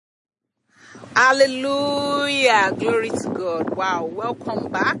Hallelujah. Glory to God. Wow.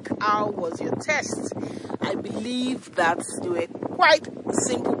 Welcome back. How was your test? I believe that they were quite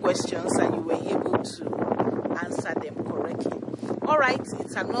simple questions and you were able to answer them correctly. All right.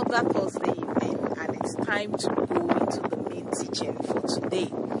 It's another Thursday evening and it's time to go into the main teaching for today.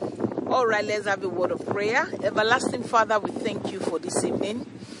 All right. Let's have a word of prayer. Everlasting Father, we thank you for this evening.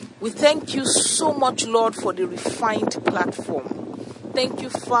 We thank you so much, Lord, for the refined platform. Thank you,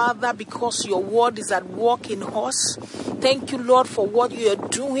 Father, because your word is at work in us. Thank you, Lord, for what you are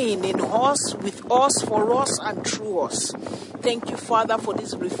doing in us, with us, for us, and through us. Thank you, Father, for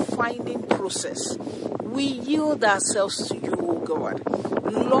this refining process. We yield ourselves to you, O God.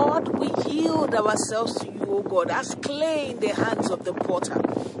 Lord, we yield ourselves to you, O God, as clay in the hands of the potter.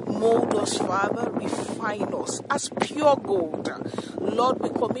 Mold us, Father, refine us as pure gold. Lord, we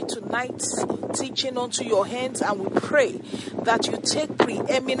commit tonight's teaching unto your hands and we pray that you take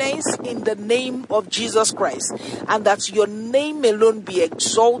preeminence in the name of Jesus Christ and that your name alone be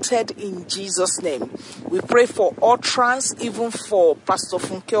exalted in Jesus' name. We pray for utterance, even for Pastor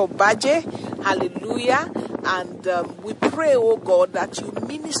Funke Obaje. Hallelujah. And we pray, oh God, that you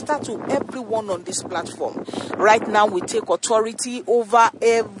minister to everyone on this platform. Right now, we take authority over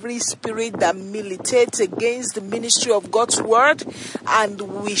every spirit that militates against the ministry of God's word, and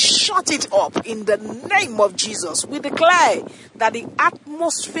we shut it up in the name of Jesus. We declare that the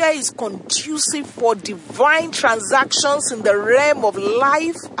atmosphere is conducive for divine transactions in the realm of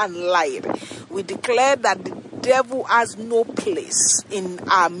life and light. We declare that the devil has no place in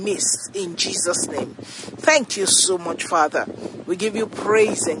our midst, in Jesus' name. Thank you so much, Father. We give you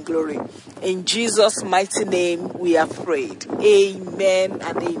praise and glory. In Jesus' mighty name, we have prayed. Amen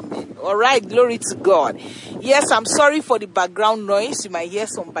and amen. All right, glory to God. Yes, I'm sorry for the background noise. You might hear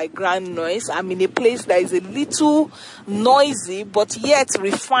some background noise. I'm in a place that is a little noisy, but yet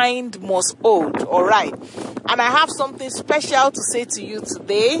refined, most old. All right. And I have something special to say to you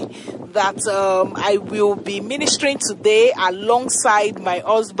today, that I will be ministering today alongside my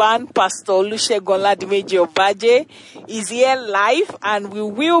husband, Pastor Olusegun Oladimeji Obaje. Is here live and we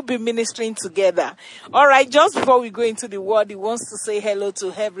will be ministering together. All right, just before we go into the word, he wants to say hello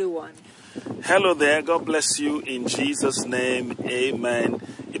to everyone. Hello there. God bless you in Jesus' name. Amen.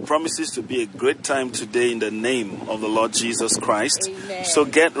 It promises to be a great time today in the name of the Lord Jesus Christ. Amen. So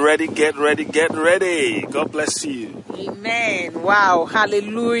get ready, get ready, get ready. God bless you. Amen. Wow.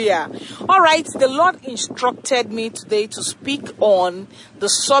 Hallelujah. All right. The Lord instructed me today to speak on the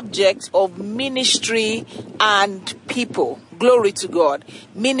subject of ministry and people. Glory to God.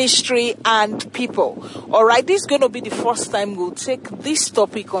 Ministry and people. All right. This is going to be the first time we'll take this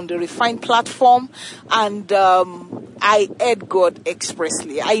topic on the Refined platform. And I heard God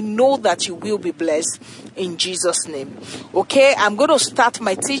expressly. I know that you will be blessed in Jesus' name. Okay. I'm going to start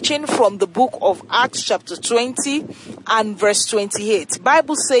my teaching from the book of Acts chapter 20 and verse 28.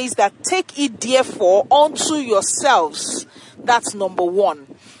 Bible says that take it therefore unto yourselves. That's number one.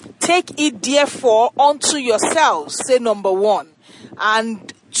 Take it therefore unto yourselves, say number one,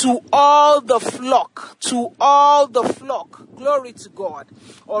 and to all the flock, glory to God,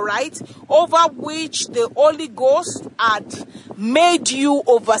 all right, over which the Holy Ghost had made you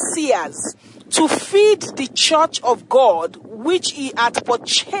overseers, to feed the church of God, which he had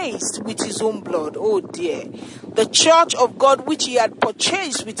purchased with his own blood. Oh dear. The church of God, which he had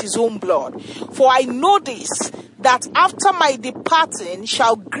purchased with his own blood. For I know this, that after my departing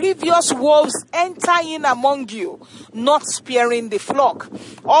shall grievous wolves enter in among you, not sparing the flock.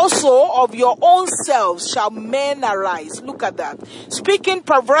 Also of your own selves shall men arise. Look at that. Speaking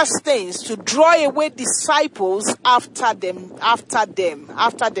perverse things to draw away disciples after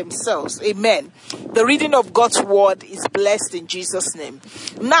themselves. Amen. The reading of God's word is blessed in Jesus' name.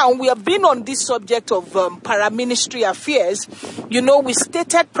 Now, we have been on this subject of paraministry affairs. You know, we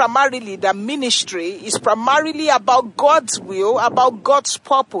stated primarily that ministry is primarily about God's will, about God's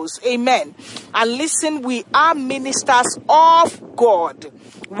purpose. Amen. And listen, we are ministers of God.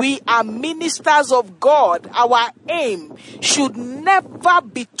 We are ministers of God. Our aim should never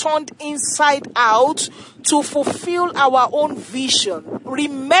be turned inside out to fulfill our own vision.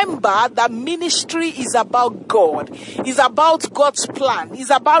 Remember that ministry is about God. It's about God's plan. It's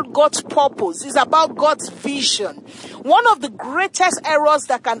about God's purpose. It's about God's vision. One of the greatest errors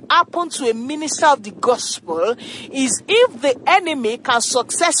that can happen to a minister of the gospel is if the enemy can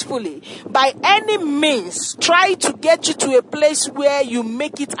successfully, by any means, try to get you to a place where you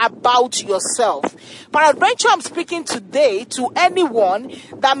make it about yourself. Peradventure, I'm speaking today to anyone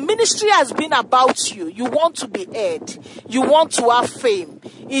that ministry has been about you. You want to be heard. You want to have fame.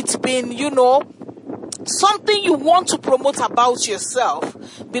 It's been, something you want to promote about yourself,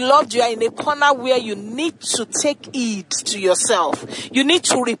 beloved, you are in a corner where you need to take heed to yourself. You need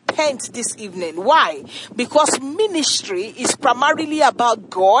to repent this evening. Why? Because ministry is primarily about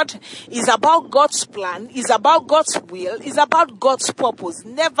God, is about God's plan, is about God's will, is about God's purpose.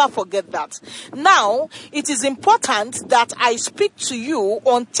 Never forget that. Now, it is important that I speak to you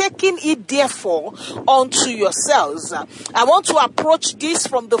on taking it therefore unto yourselves. I want to approach this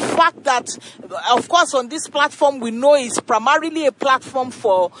from the fact that, of course, on this platform, we know it's primarily a platform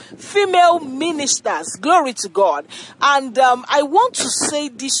for female ministers. Glory to God. And I want to say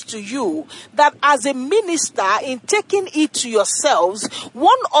this to you, that as a minister, in taking it to yourselves,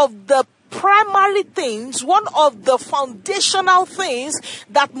 one of the primary things, one of the foundational things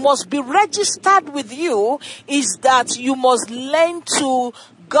that must be registered with you is that you must learn to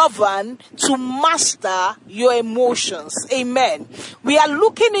govern, to master your emotions. Amen. We are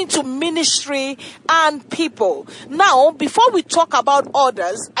looking into ministry and people. Now, before we talk about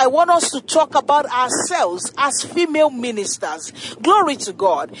others, I want us to talk about ourselves as female ministers. Glory to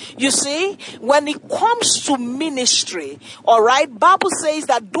God. You see, when it comes to ministry, all right, Bible says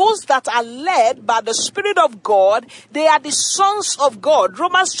that those that are led by the Spirit of God, they are the sons of God.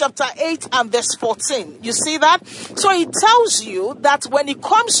 Romans chapter 8 and verse 14. You see that? So it tells you that when it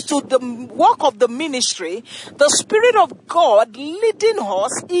comes to the work of the ministry, the Spirit of God leading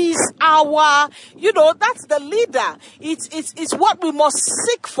us is our, that's the leader. It's what we must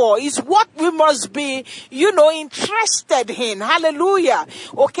seek for. It's what we must be, interested in. Hallelujah.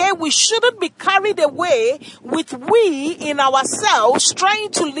 Okay, we shouldn't be carried away with we in ourselves,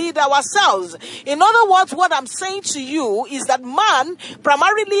 trying to lead ourselves. In other words, what I'm saying to you is that man,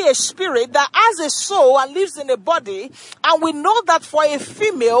 primarily a spirit that has a soul and lives in a body, and we know that for a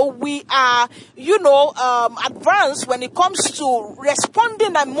female, we are, advanced when it comes to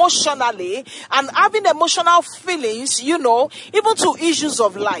responding emotionally and having emotional feelings, even to issues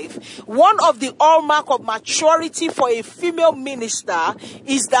of life. One of the hallmark of maturity for a female minister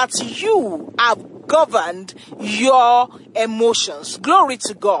is that you have governed your emotions. Glory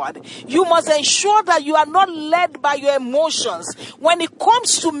to God. You must ensure that you are not led by your emotions. When it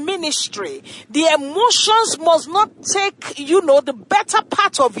comes to ministry, the emotions must not take, the better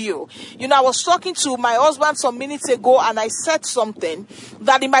part of you. I was talking to my husband some minutes ago and I said something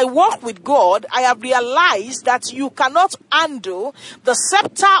that in my work with God, I have realized that you cannot handle the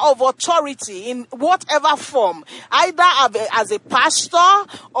scepter of authority in whatever form, either as a pastor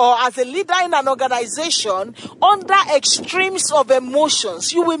or as a leader in an organization, under extremes of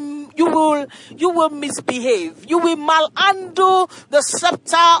emotions. You will misbehave. You will malhandle the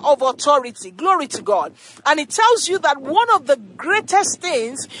scepter of authority. Glory to God. And it tells you that one of the greatest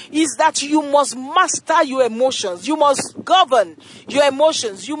things is that you must master your emotions. You must govern your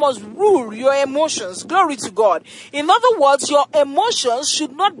emotions. You must rule your emotions. Glory to God. In other words, your emotions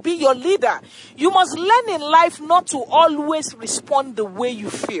should not be your leader. You must learn in life not to always respond the way you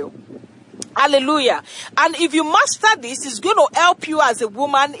feel. Hallelujah. And if you master this, it's going to help you as a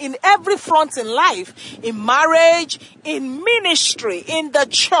woman in every front in life, in marriage, in ministry, in the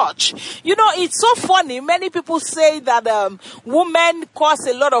church. It's so funny. Many people say that women cause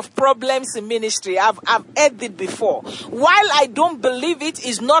a lot of problems in ministry. I've heard it before. While I don't believe it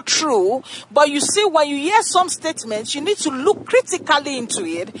is not true, but you see, when you hear some statements, you need to look critically into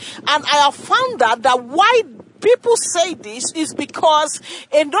it. And I have found out that why people say this is because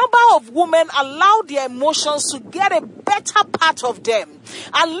a number of women allow their emotions to get a better part of them.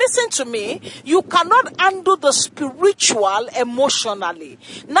 And listen to me, you cannot handle the spiritual emotionally.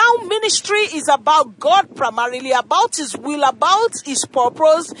 Now, ministry is about God primarily, about His will, about His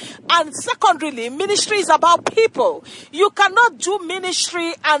purpose, and secondarily, ministry is about people. You cannot do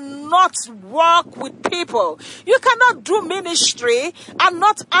ministry and not work with people. You cannot do ministry and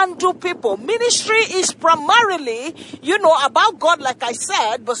not handle people. Ministry is primarily, about God, like I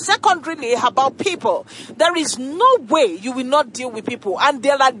said, but secondarily about people. There is no way you will not deal with people. And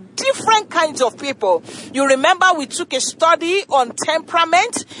there are different kinds of people. You remember we took a study on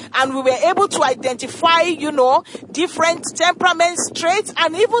temperament and we were able to identify, different temperament traits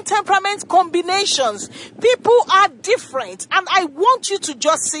and even temperament combinations. People are different. And I want you to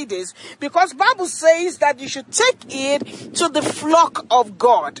just see this, because Bible says that you should take it to the flock of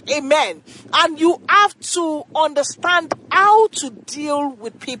God. Amen. And you have to understand how to deal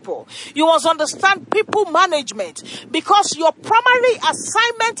with people. You must understand people management. Because your primary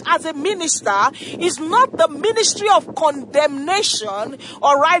assignment as a minister is not the ministry of condemnation,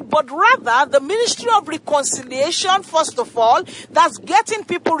 all right, but rather the ministry of reconciliation, first of all. That's getting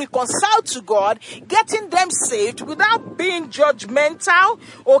people reconciled to God, getting them saved without being judgmental,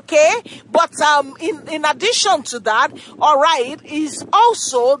 okay? But in addition to that, all right, is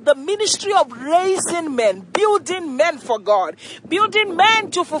also the ministry of raising men, building men for God, building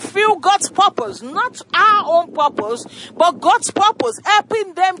men to fulfill God's purpose, not our own purpose, but God's purpose,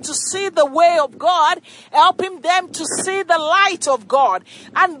 helping them to see the way of God, helping them to see the light of God.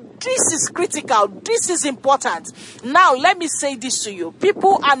 And this is critical. This is important. Now, let me say this to you.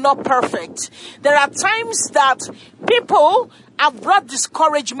 People are not perfect. There are times that people have brought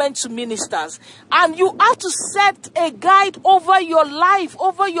discouragement to ministers, and you have to set a guide over your life,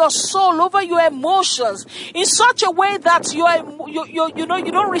 over your soul, over your emotions in such a way that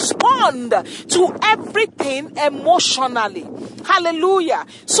you don't respond to everything emotionally. Hallelujah.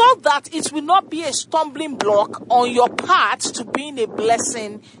 So that it will not be a stumbling block on your path to being a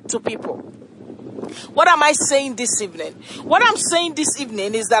blessing to people. What am I saying this evening? What I'm saying this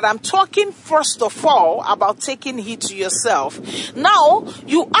evening is that I'm talking first of all about taking heed to yourself. Now,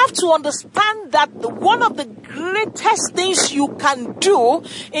 you have to understand that one of the greatest things you can do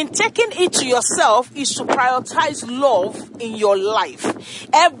in taking heed to yourself is to prioritize love in your life.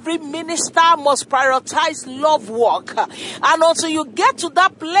 Every minister must prioritize love work. And until you get to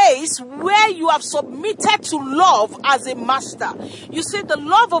that place where you have submitted to love as a master, you see, the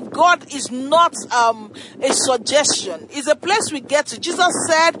love of God is not a suggestion. It's a place we get to. Jesus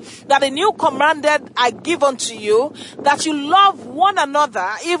said that a new commandment I give unto you, that you love one another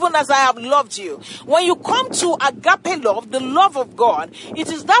even as I have loved you. When you come to agape love, the love of God,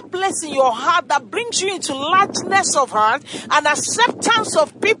 it is that place in your heart that brings you into largeness of heart and acceptance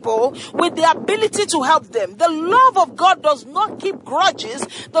of people with the ability to help them. The love of God does not keep grudges.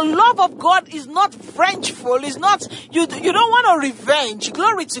 The love of God is not vengeful. It's not, you don't want to revenge.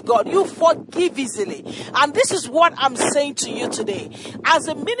 Glory to God. You forgive easily. And this is what I'm saying to you today. As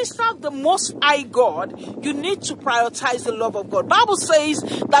a minister of the Most High God, you need to prioritize the love of God. Bible says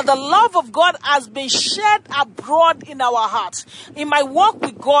that the love of God has been shed abroad in our hearts. In my walk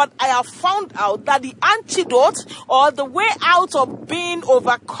with God, I have found out that the antidote or the way out of being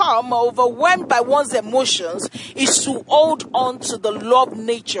overcome or overwhelmed by one's emotions is to hold on to the love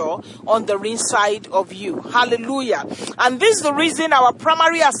nature on the inside of you. Hallelujah. And this is the reason our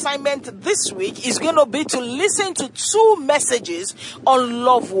primary assignment this week is going to be to listen to 2 messages on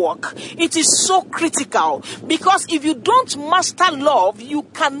love work. It is so critical because if you don't master love, you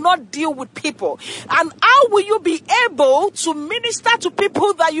cannot deal with people. And how will you be able to minister to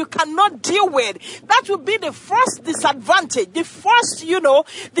people that you cannot deal with? That will be the first disadvantage, the first,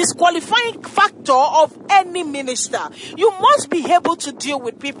 disqualifying factor of any minister. You must be able to deal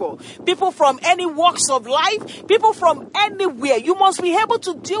with people from any walks of life, people from anywhere. You must be able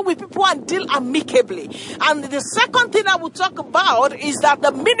to deal with people and deal amicably. And the second thing I will talk about is that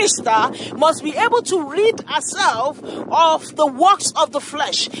the minister must be able to rid herself of the works of the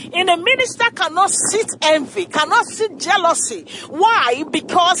flesh. In a minister cannot sit envy, cannot sit jealousy. Why?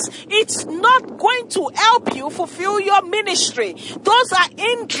 Because it's not going to help you fulfill your ministry. Those are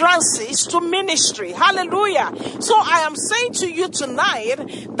hindrances to ministry. Hallelujah. So I am saying to you tonight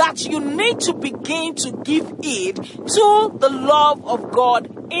that you need to begin to give heed to the love of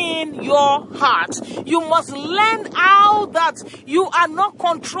God in your heart. You must learn how that you are not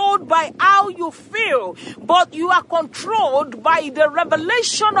controlled by how you feel, but you are controlled by the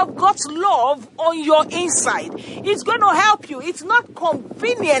revelation of God's love on your inside. It's going to help you. It's not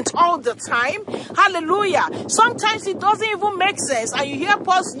convenient all the time. Hallelujah. Sometimes it doesn't even make sense. And you hear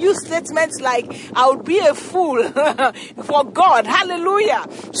Paul's new statements like, I would be a fool for God. Hallelujah.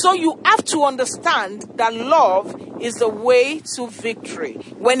 So you have to understand that love is the way to victory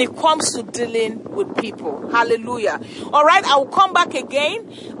when it comes to dealing with people. Hallelujah. All right, I will come back again.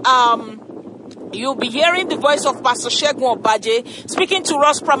 You'll be hearing the voice of Pastor Segun Obaje speaking to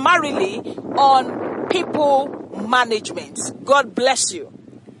us primarily on people management. God bless you.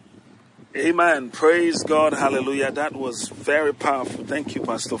 Amen. Praise God. Hallelujah. That was very powerful. Thank you,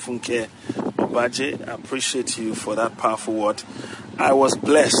 Pastor Funke Obaje. I appreciate you for that powerful word. I was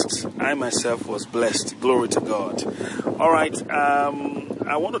blessed. I myself was blessed. Glory to God. All right.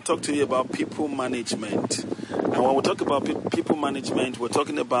 I want to talk to you about people management. And when we talk about people management, we're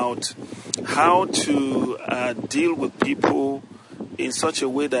talking about how to deal with people in such a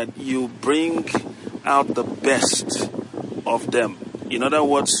way that you bring out the best of them. In other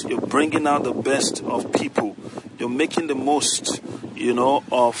words, you're bringing out the best of people. You're making the most,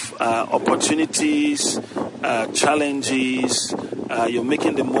 of opportunities challenges, you're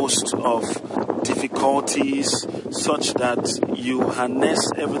making the most of difficulties, such that you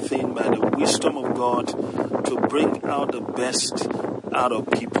harness everything by the wisdom of God to bring out the best out of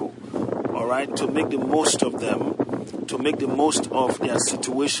people. All right, to make the most of them, to make the most of their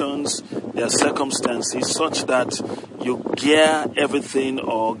situations, their circumstances, such that you gear everything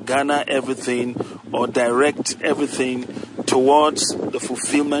or garner everything or direct everything towards the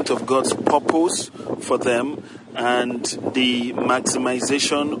fulfillment of God's purpose for them and the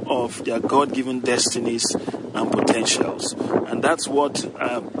maximization of their God-given destinies and potentials. And that's what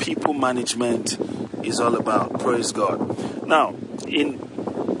people management is all about. Praise God. Now, in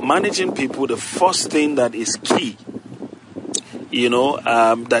managing people, the first thing that is key,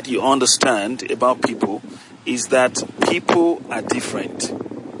 that you understand about people is that people are different.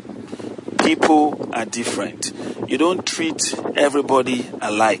 People are different. You don't treat everybody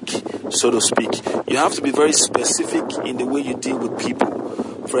alike, so to speak. You have to be very specific in the way you deal with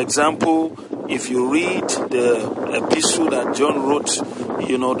people. For example, if you read the epistle that John wrote,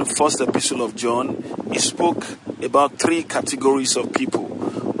 the first epistle of John, he spoke about 3 categories of people.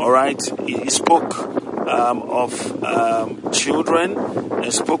 All right? He spoke of children,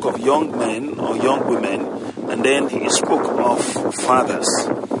 he spoke of young men or young women, and then he spoke of fathers.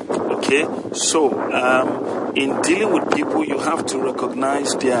 Okay? So, in dealing with people, you have to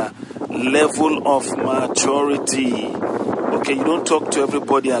recognize their level of maturity. Okay? You don't talk to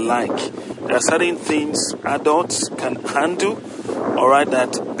everybody alike. There are certain things adults can handle, all right,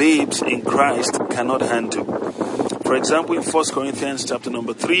 that babes in Christ cannot handle. For example, in 1 Corinthians chapter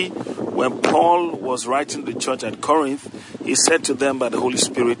number 3, when Paul was writing to the church at Corinth, he said to them by the Holy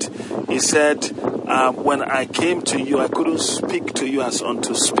Spirit, he said, when I came to you, I couldn't speak to you as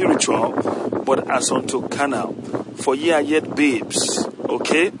unto spiritual, but as unto carnal. For ye are yet babes.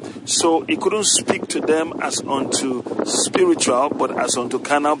 Okay? So he couldn't speak to them as unto spiritual, but as unto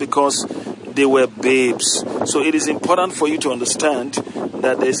carnal, because they were babes. So it is important for you to understand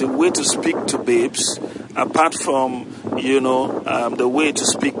that there is a way to speak to babes, apart from, the way to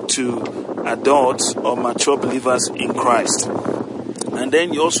speak to adults or mature believers in Christ. And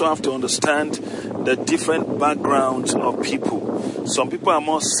then you also have to understand the different backgrounds of people. Some people are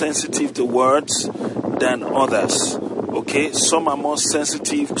more sensitive to words than others. Okay? Some are more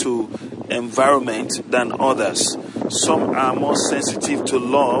sensitive to environment than others. Some are more sensitive to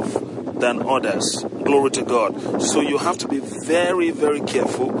love than others. Glory to God. So you have to be very, very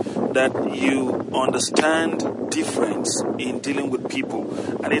careful that you understand difference in dealing with people.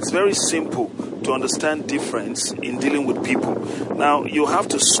 And it's very simple to understand difference in dealing with people. Now, you have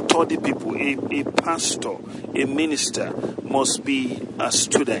to study people. A pastor, a minister must be a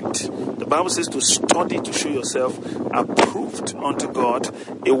student. The Bible says to study to show yourself approved unto God,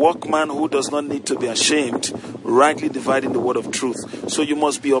 a workman who does not need to be ashamed, rightly dividing the word of truth. So you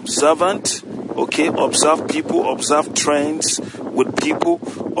must be observant, okay? Observe people, observe trends with people,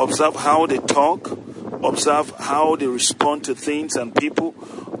 observe how they talk, observe how they respond to things and people,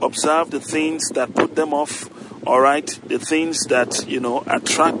 observe the things that put them off, all right? The things that,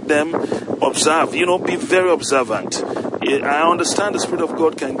 attract them. Observe, be very observant. I understand the Spirit of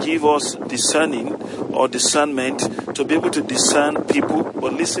God can give us discerning or discernment to be able to discern people,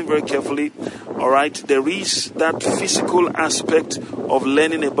 but listen very carefully, all right? There is that physical aspect of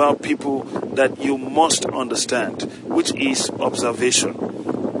learning about people that you must understand, which is observation.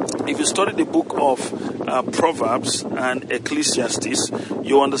 If you study the book of Proverbs and Ecclesiastes,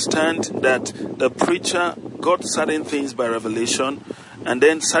 you understand that the preacher got certain things by revelation, and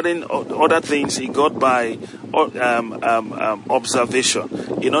then certain other things he got by observation.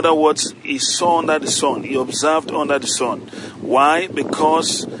 In other words, he saw under the sun. He observed under the sun. Why?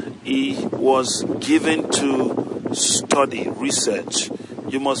 Because he was given to study, research.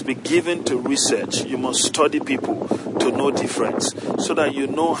 You must be given to research. You must study people to know difference, so that you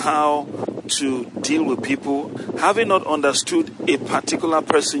know how to deal with people. Having not understood a particular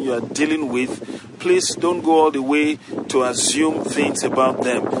person you are dealing with, please don't go all the way to assume things about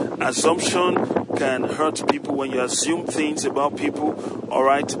them. Assumption can hurt people. When you assume things about people, all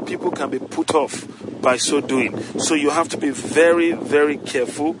right, people can be put off by so doing. So you have to be very, very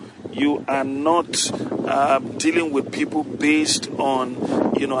careful. You are not dealing with people based on,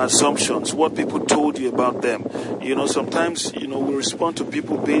 assumptions, what people told you about them. Sometimes, we respond to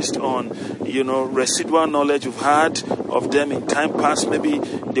people based on, residual knowledge you've had of them in time past. Maybe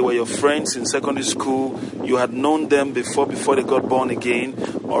they were your friends in secondary school. You had known them before they got born again.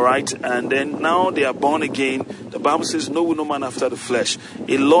 All right. And then now they are born again. The Bible says, no man after the flesh.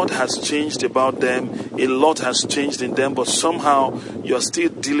 A lot has changed about them. A lot has changed in them. But somehow you're still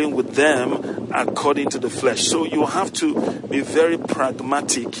dealing with them according to the flesh. So you have to be very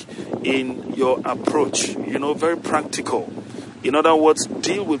pragmatic in your approach. Very practical. In other words,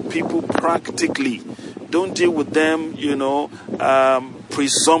 deal with people practically. Don't deal with them,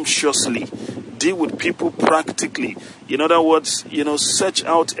 presumptuously. Deal with people practically. In other words, search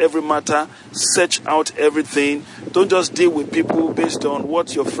out every matter, search out everything. Don't just deal with people based on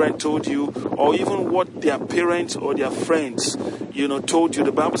what your friend told you or even what their parents or their friends, told you.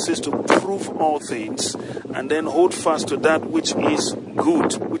 The Bible says to prove all things and then hold fast to that which is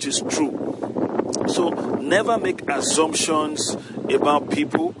good, which is true. So never make assumptions about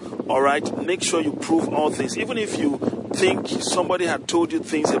people, all right? Make sure you prove all things. Even if you think somebody had told you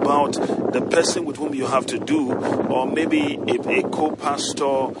things about the person with whom you have to do, or maybe a co-pastor,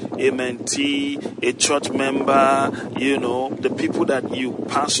 a mentee, a church member, the people that you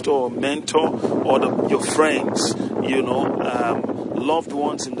pastor or mentor, or your friends, loved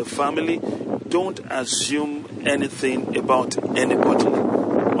ones in the family. Don't assume anything about anybody.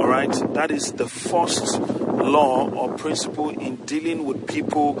 All right, that is the first law or principle in dealing with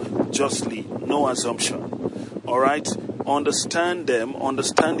people justly. No assumption. All right, understand them,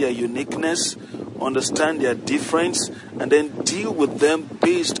 understand their uniqueness, understand their difference, and then deal with them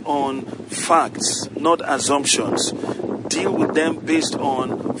based on facts, not assumptions. Deal with them based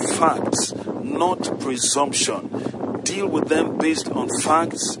on facts, not presumption. Deal with them based on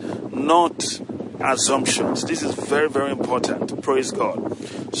facts, not assumptions. This is very, very important. Praise God.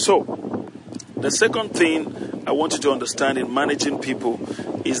 So, the second thing I want you to understand in managing people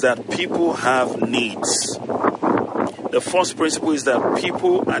is that people have needs. The first principle is that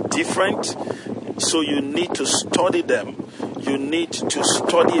people are different, so you need to study them. You need to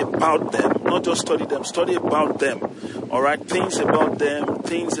study about them. Not just study them, study about them. All right, things about them,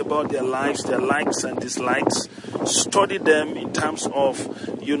 things about their lives, their likes and dislikes. Study them in terms of,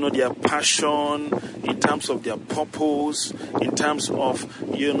 their passion, in terms of their purpose, in terms of,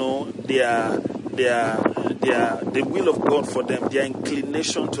 the will of God for them, their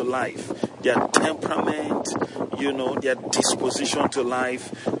inclination to life, their temperament, their disposition to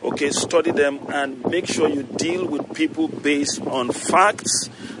life. Okay, study them and make sure you deal with people based on facts,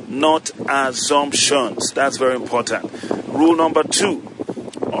 not assumptions. That's very important. Rule number 2.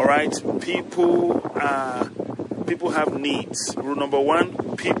 All right, people have needs. Rule number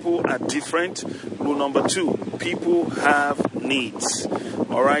 1, people are different. Rule number 2, people have needs.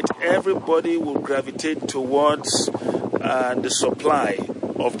 All right, everybody will gravitate towards the supply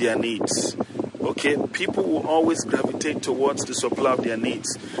of their needs. Okay, people will always gravitate towards the supply of their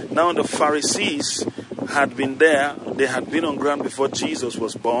needs. Now, the Pharisees had been there. They had been on ground before Jesus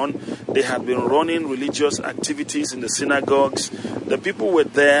was born. They had been running religious activities in the synagogues. The people were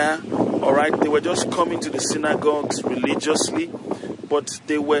there, all right. They were just coming to the synagogues religiously, but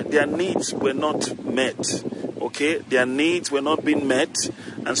their needs were not met. Okay, their needs were not being met.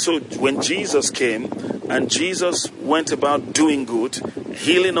 And so when Jesus came and Jesus went about doing good,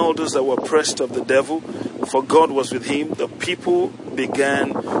 healing all those that were oppressed of the devil, for God was with him, the people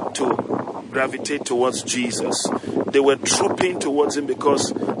began to gravitate towards Jesus. They were trooping towards him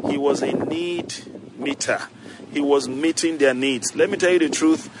because he was a need meter. He was meeting their needs. Let me tell you the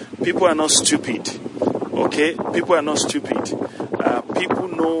truth. People are not stupid. Okay? People are not stupid. People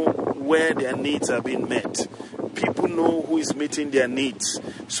know where their needs are being met. People know who is meeting their needs.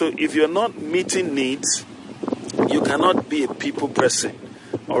 So if you're not meeting needs, you cannot be a people person.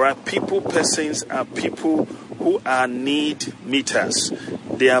 All right? People persons are people who are need meters.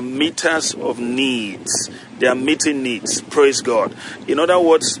 They are meters of needs. They are meeting needs. Praise God. In other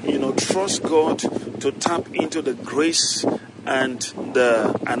words, trust God to tap into the grace and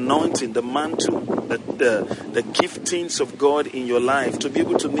the anointing, the mantle, the giftings of God in your life to be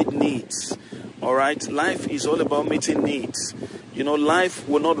able to meet needs. All right? Life is all about meeting needs. Life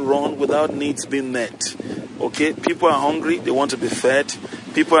will not run without needs being met. Okay? People are hungry. They want to be fed.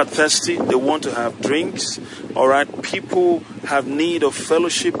 People are thirsty. They want to have drinks. All right? People have need of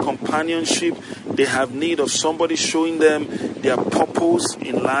fellowship, companionship. They have need of somebody showing them their purpose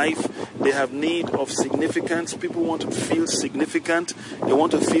in life. They have need of significance. People want to feel significant. They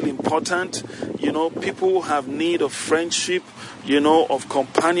want to feel important. People have need of friendship, of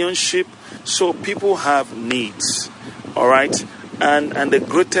companionship. So people have needs. All right? And the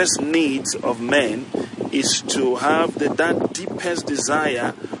greatest needs of men is to have that deepest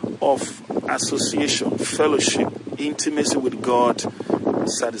desire of association, fellowship, intimacy with God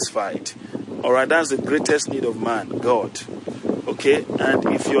satisfied. All right, that's the greatest need of man, God. Okay? And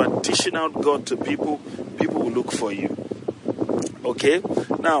if you are dishing out God to people, people will look for you. Okay?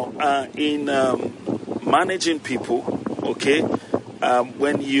 Now, in managing people, okay,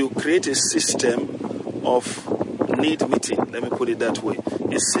 when you create a system of need meeting, let me put it that way,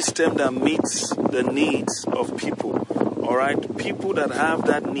 a system that meets the needs of people, all right, people that have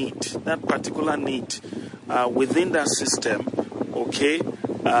that need, that particular need within that system, okay,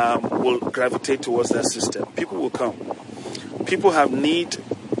 will gravitate towards that system. People will come. People have need,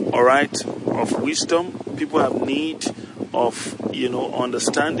 all right, of wisdom. People have need of,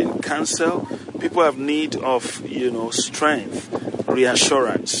 understanding, counsel. People have need of, strength,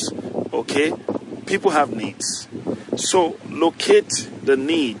 reassurance. Okay? People have needs. So locate the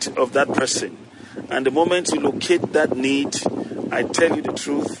need of that person. And the moment you locate that need, I tell you the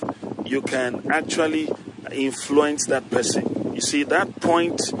truth, you can actually influence that person. You see, that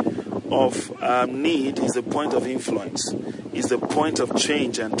point of need is the point of influence, is the point of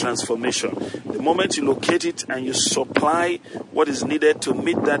change and transformation. The moment you locate it and you supply what is needed to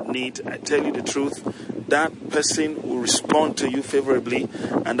meet that need, I tell you the truth, that person will respond to you favorably,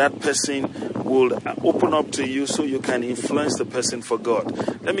 and that person will open up to you so you can influence the person for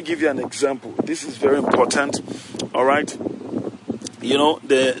God. Let me give you an example. This is very important. All right.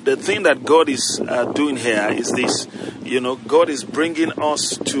 The thing that God is doing here is this. God is bringing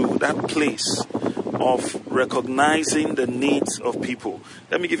us to that place of recognizing the needs of people.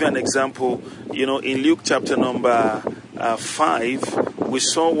 Let me give you an example. In Luke chapter number 5, we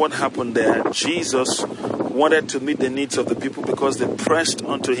saw what happened there. Jesus wanted to meet the needs of the people because they pressed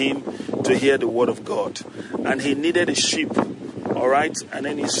unto him to hear the word of God. And he needed a sheep, all right? And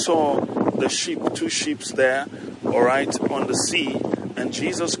then he saw the sheep, 2 sheep there, all right, on the sea. And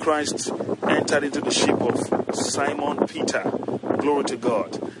Jesus Christ entered into the ship of Simon Peter. Glory to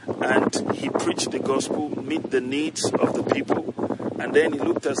God. And he preached the gospel, meet the needs of the people. And then he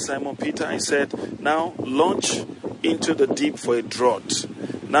looked at Simon Peter and said, now launch into the deep for a draught.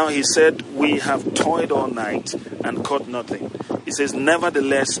 Now he said, we have toiled all night and caught nothing. He says,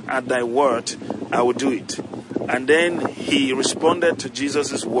 nevertheless, at thy word, I will do it. And then he responded to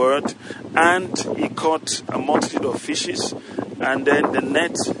Jesus' word, and he caught a multitude of fishes. And then the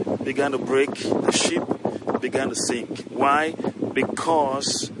net began to break, the ship began to sink. Why?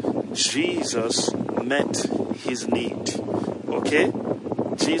 Because Jesus met his need. Okay?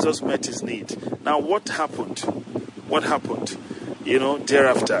 Jesus met his need. Now what happened? What happened?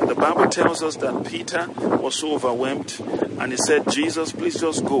 Thereafter, the Bible tells us that Peter was so overwhelmed, and he said, Jesus, please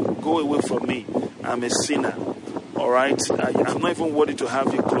just go away from me. I'm a sinner. All right? I'm not even worthy to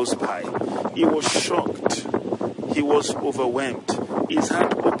have you close by. He was shocked. He was overwhelmed. His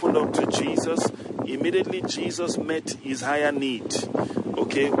heart opened up to Jesus. Immediately, Jesus met his higher need,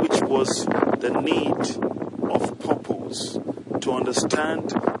 okay, which was the need of purpose, to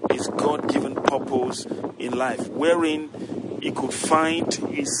understand his God-given purpose in life, wherein he could find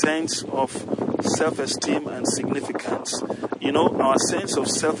his sense of self-esteem and significance. Our sense of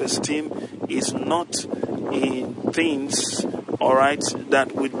self-esteem is not in things, all right,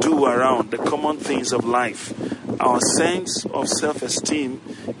 that we do around, the common things of life. Our sense of self-esteem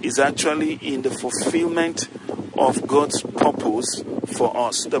is actually in the fulfillment of God's purpose for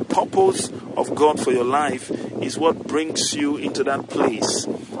us. The purpose of God for your life is what brings you into that place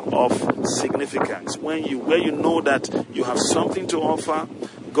of significance. Where you know that you have something to offer,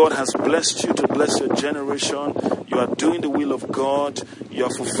 God has blessed you to bless your generation, you are doing the will of God, you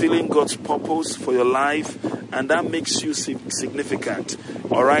are fulfilling God's purpose for your life, and that makes you significant.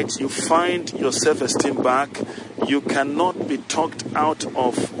 All right, you find your self-esteem back. You cannot be talked out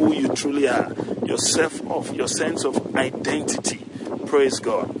of who you truly are. Your sense of identity. Praise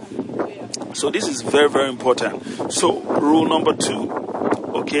God. So this is very, very important. So rule number 2,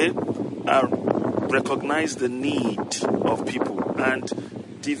 okay, recognize the need of people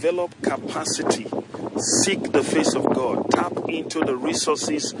and develop capacity. Seek the face of God. Tap into the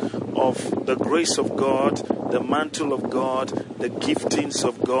resources of the grace of God, the mantle of God, the giftings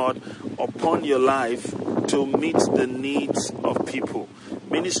of God upon your life to meet the needs of people.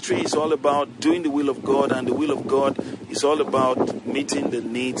 Ministry is all about doing the will of God, and the will of God is all about meeting the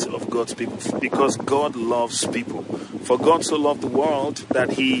needs of God's people, because God loves people. For God so loved the world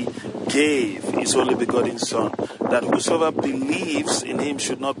that he gave his only begotten Son, that whosoever believes in him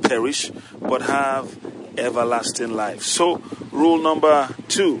should not perish, but have everlasting life. So, rule number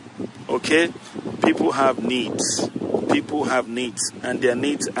 2, okay? People have needs. People have needs, and their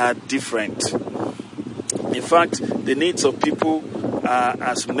needs are different. In fact, the needs of people are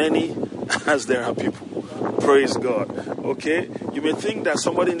as many as there are people. Praise God. Okay? You may think that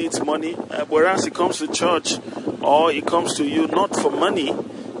somebody needs money, whereas he comes to church or he comes to you not for money.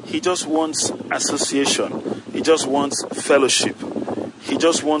 He just wants association. He just wants fellowship. He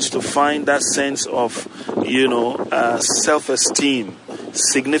just wants to find that sense of, self-esteem,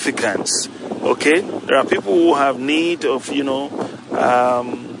 significance. Okay? There are people who have need of,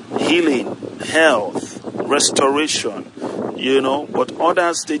 healing, health, restoration, but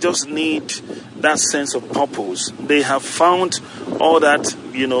others, they just need that sense of purpose. They have found all that,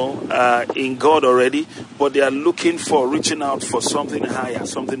 in God already, but they are reaching out for something higher,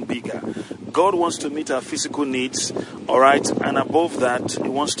 something bigger. God wants to meet our physical needs, all right, and above that, He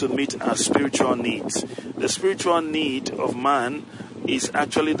wants to meet our spiritual needs. The spiritual need of man is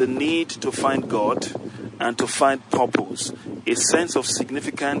actually the need to find God and to find purpose. A sense of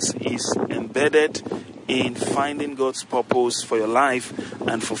significance is embedded in finding God's purpose for your life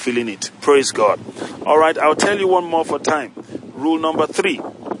and fulfilling it. Praise God. All right, I'll tell you one more for time. Rule number 3.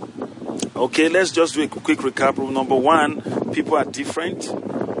 Okay, let's just do a quick recap. Rule number 1, people are different.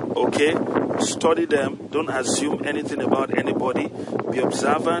 Okay, study them. Don't assume anything about anybody. Be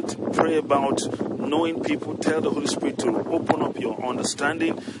observant. Pray about knowing people. Tell the Holy Spirit to open up your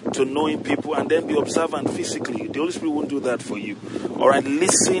understanding to knowing people, and then be observant physically. The Holy Spirit won't do that for you. All right,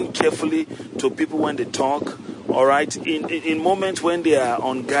 listen carefully to people when they talk. All right, in moments when they are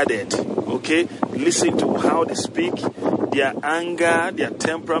unguarded. Okay, listen to how they speak, their anger, their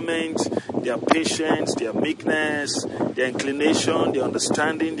temperament, their patience, their meekness, their inclination, their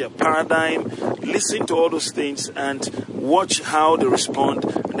understanding, their paradigm. Listen to all those things and watch how they respond,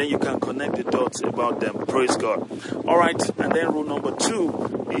 and then you can connect the dots about them. Praise God. All right, and then rule number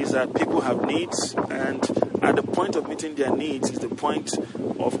 2 is that people have needs, and at the point of meeting their needs is the point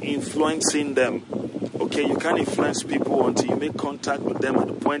of influencing them. Okay, you can't influence people until you make contact with them at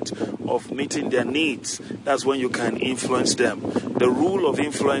the point of meeting their needs. That's when you can influence them. The rule of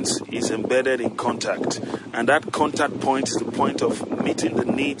influence is embedded in contact. And that contact point is the point of meeting the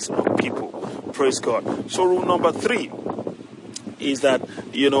needs of people. Praise God. So rule number 3 is that,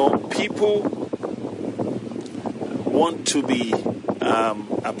 people want to be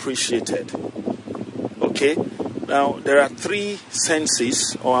appreciated. Okay? Now, there are 3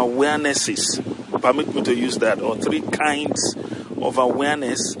 senses or awarenesses. Permit me to use that, or 3 kinds of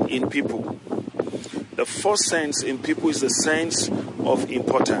awareness in people. The first sense in people is the sense of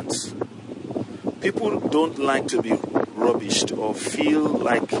importance. People don't like to be rubbished or feel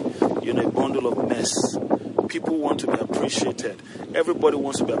like, a bundle of mess. People want to be appreciated. Everybody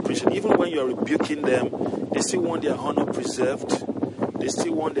wants to be appreciated. Even when you are rebuking them, they still want their honor preserved. They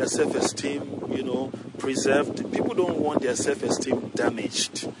still want their self-esteem, preserved. People don't want their self-esteem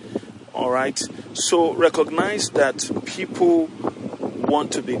damaged. All right. So recognize that people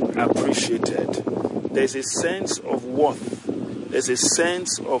want to be appreciated. There's a sense of worth. There's a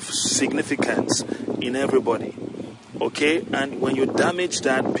sense of significance in everybody. Okay? And when you damage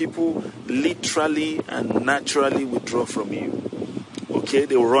that, people literally and naturally withdraw from you. Okay?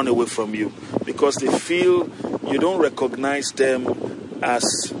 They will run away from you because they feel you don't recognize them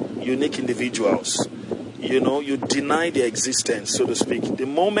as unique individuals. You deny their existence, so to speak. The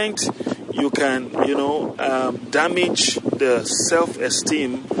moment you can, damage the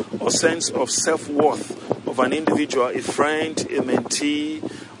self-esteem or sense of self-worth of an individual, a friend, a mentee,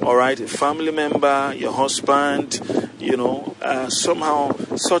 all right, a family member, your husband, somehow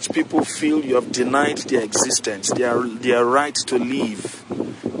such people feel you have denied their existence, their right to live,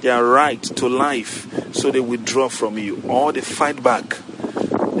 their right to life, so they withdraw from you, or they fight back.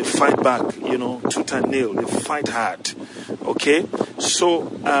 They fight back, tooth and nail. They fight hard. Okay? So,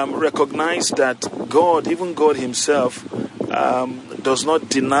 recognize that God, even God Himself, does not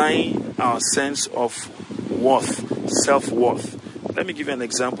deny our sense of worth, self-worth. Let me give you an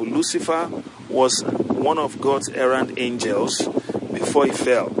example. Lucifer was one of God's errant angels before he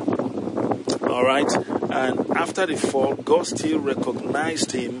fell. All right? And after the fall, God still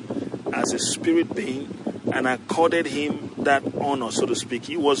recognized him as a spirit being and accorded him that honor, so to speak.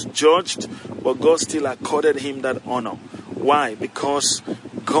 He was judged, but God still accorded him that honor. Why? Because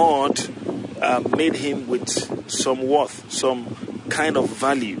God made him with some worth, some kind of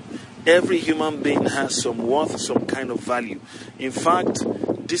value. Every human being has some worth, some kind of value. In fact,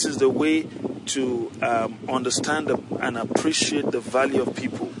 this is the way to understand and appreciate the value of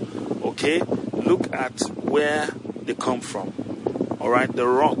people. Okay? Look at where they come from. All right? The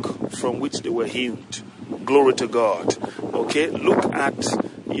rock from which they were hewn. Glory to God. Okay? Look at,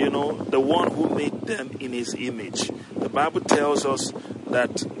 the one who made them in His image. The Bible tells us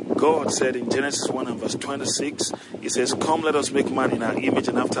that God said in Genesis 1 and verse 26, He says, "Come, let us make man in our image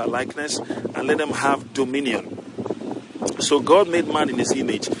and after our likeness, and let them have dominion." So God made man in His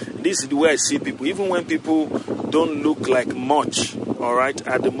image. This is the way I see people. Even when people don't look like much, all right,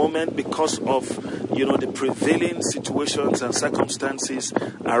 at the moment, because of, the prevailing situations and circumstances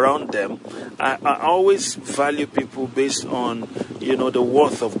around them, I always value people based on, the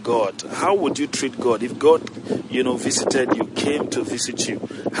worth of God. How would you treat God? If God, visited you, came to visit you,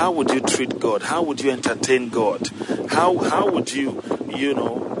 how would you treat God? How would you entertain God? How would you,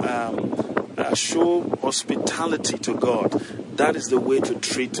 show hospitality to God? That is the way to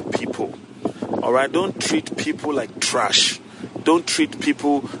treat people. All right, don't treat people like trash. Don't treat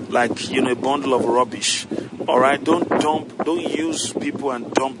people like a bundle of rubbish. All right, don't use people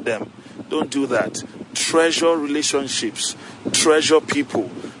and dump them. Don't do that. Treasure relationships. Treasure people.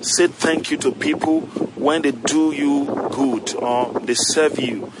 Say thank you to people when they do you good or they serve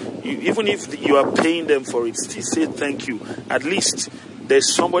you. Even if you are paying them for it, still say thank you. At least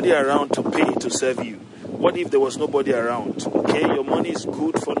there's somebody around to pay to serve you. What if there was nobody around? Okay, your money is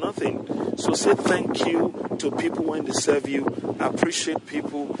good for nothing. So say thank you to people when they serve you. Appreciate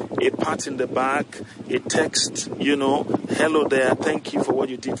people. A pat in the back, a text, hello there, thank you for what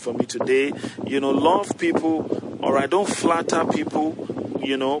you did for me today. Love people. All right, don't flatter people,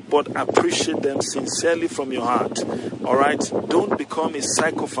 but appreciate them sincerely from your heart. All right, don't become a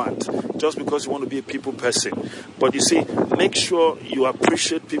psychopath just because you want to be a people person. But you see, make sure you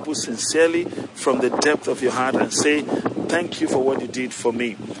appreciate people sincerely from the depth of your heart and say, thank you for what you did for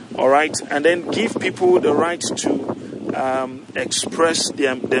me. All right, and then give people the right to express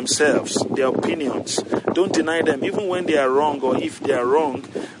themselves, their opinions. Don't deny them, even when they are wrong or if they are wrong.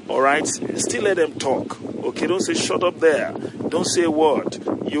 All right, still let them talk. Okay, don't say shut up there. Don't say a word.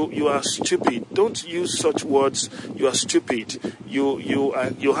 You are stupid. Don't use such words. You are stupid.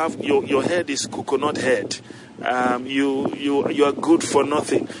 You have your head is coconut head. You are good for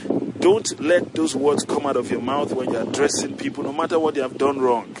nothing. Don't let those words come out of your mouth when you are addressing people, no matter what they have done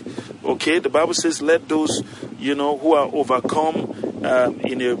wrong. Okay, the Bible says, let those who are overcome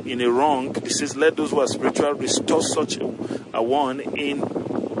in a wrong. It says, let those who are spiritual restore such a one in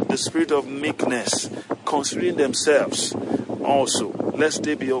the spirit of meekness, considering themselves also, lest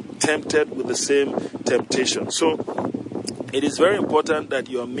they be tempted with the same temptation. So it is very important that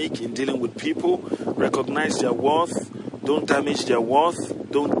you are meek in dealing with people. Recognize their worth. Don't damage their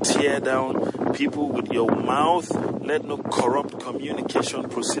worth. Don't tear down people with your mouth. Let no corrupt communication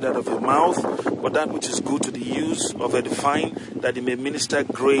proceed out of your mouth, but that which is good to the use of edifying, that it may minister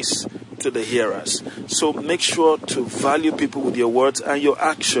grace to the hearers. So make sure to value people with your words and your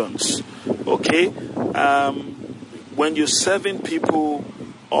actions. Okay? When you're serving people,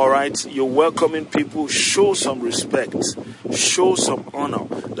 all right, you're welcoming people, show some respect, show some honor.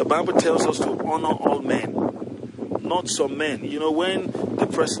 The Bible tells us to honor all men, not some men. When the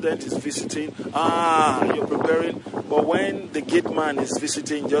president is visiting, you're preparing, but when the gate man is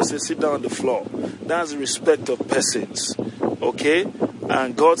visiting, just say, sit down on the floor. That's the respect of persons. Okay?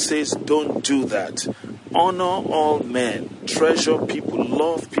 And God says, don't do that. Honor all men. Treasure people.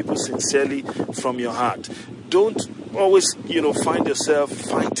 Love people sincerely from your heart. Don't always, find yourself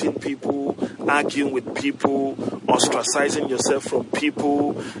fighting people, arguing with people, ostracizing yourself from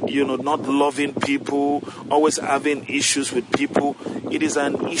people, not loving people, always having issues with people. It is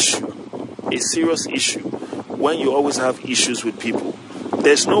an issue, a serious issue, when you always have issues with people.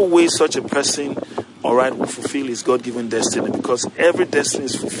 There's no way such a person, all right, will fulfill his God-given destiny, because every destiny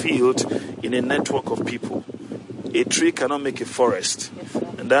is fulfilled in a network of people. A tree cannot make a forest,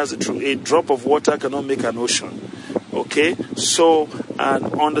 and that's the truth. A drop of water cannot make an ocean. Okay, so and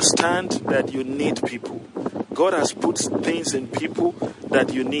understand that you need people. God has put things in people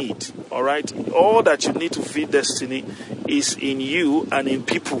that you need. All right, all that you need to fulfill destiny is in you and in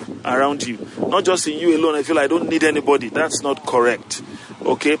people around you, not just in you alone. I feel I don't need anybody. That's not correct.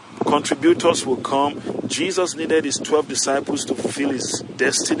 Okay, contributors will come. Jesus needed his 12 disciples to fulfill his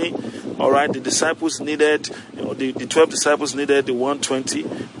destiny. All right, the 12 disciples needed the 120 to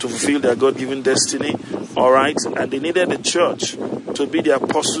fulfill their God-given destiny. All right, and they needed the church to be the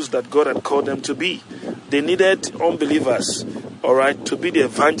apostles that God had called them to be. They needed unbelievers, all right, to be the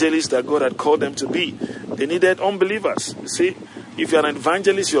evangelists that God had called them to be. They needed unbelievers. You see, if you're an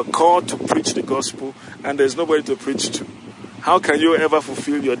evangelist, you're called to preach the gospel, and there's nobody to preach to. How can you ever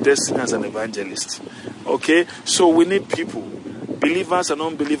fulfill your destiny as an evangelist? Okay, so we need people. Believers and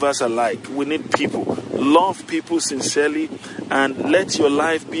unbelievers alike. We need people. Love people sincerely, and let your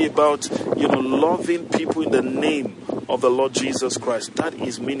life be about, loving people in the name of the Lord Jesus Christ. That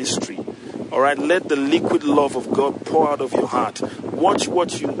is ministry. All right, let the liquid love of God pour out of your heart. Watch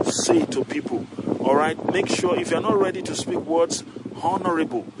what you say to people. All right, make sure if you're not ready to speak words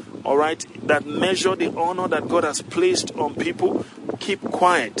honorable, all right, that measure the honor that God has placed on people, keep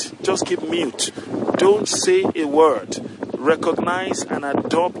quiet. Just keep mute. Don't say a word. Recognize and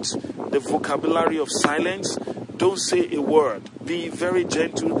adopt the vocabulary of silence. Don't say a word. Be very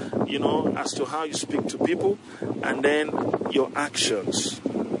gentle, as to how you speak to people, and then your actions.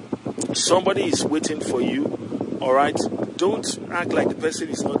 Somebody is waiting for you, all right? Don't act like the person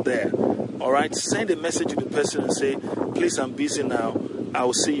is not there, all right? Send a message to the person and say, please, I'm busy now. I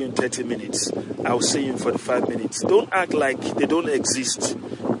will see you in 30 minutes. I will see you in 45 minutes. Don't act like they don't exist.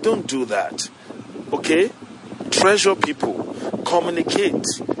 Don't do that, okay? Treasure people. Communicate,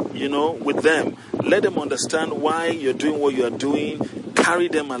 with them. Let them understand why you're doing what you are doing. Carry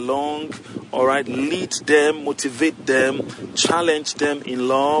them along. All right, lead them, motivate them, challenge them in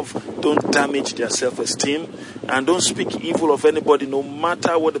love. Don't damage their self-esteem, and don't speak evil of anybody, no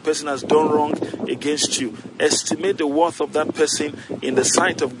matter what the person has done wrong against you. Estimate the worth of that person in the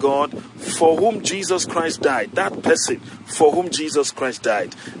sight of God, for whom Jesus Christ died. That person for whom Jesus Christ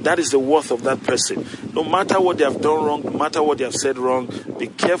died. That is the worth of that person. No matter what they have done wrong, no matter what they have said wrong, be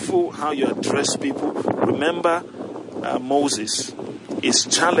careful how you address people. Remember Moses. His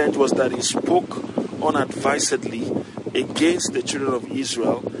challenge was that he spoke unadvisedly against the children of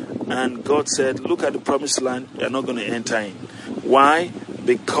Israel, and God said, look at the promised land, you're not going to enter in. Why?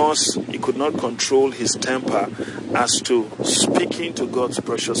 Because he could not control his temper as to speaking to God's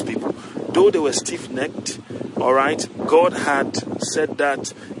precious people. Though they were stiff-necked, all right, God had said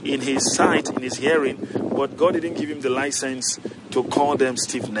that in his sight, in his hearing, but God didn't give him the license to call them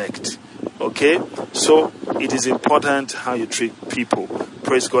stiff-necked. Okay, so it is important how you treat people.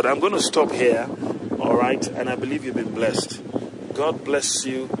 Praise God. I'm going to stop here, all right, and I believe you've been blessed. God bless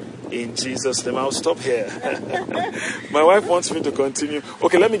you in Jesus' name. I'll stop here. My wife wants me to continue.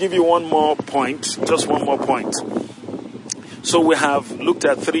 Okay, let me give you one more point, just one more point. So we have looked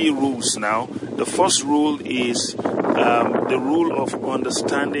at 3 rules now. The first rule is the rule of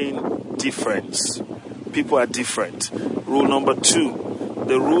understanding difference. People are different. Rule number 2.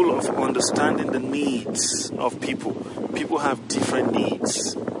 The rule of understanding the needs of people. People have different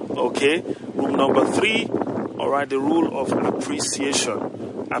needs. Okay? Rule number 3, all right, the rule of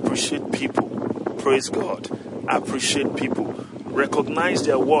appreciation. Appreciate people. Praise God. Appreciate people. Recognize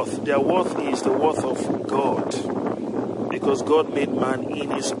their worth. Their worth is the worth of God. Because God made man in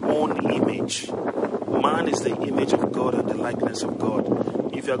his own image. Man is the image of God and the likeness of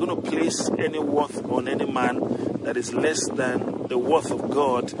God. If you are going to place any worth on any man that is less than the worth of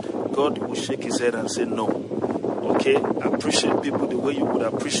God, God will shake his head and say no. Okay? Appreciate people the way you would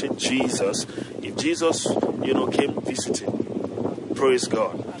appreciate Jesus if Jesus, came visiting. Praise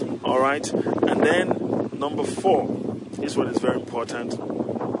God. All right? And then number 4, this one is very important.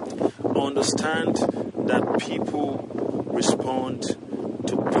 Understand that people respond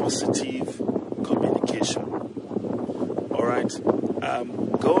to positive communication. All right?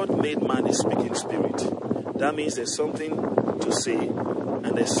 God made man a speaking spirit. That means there's something to say,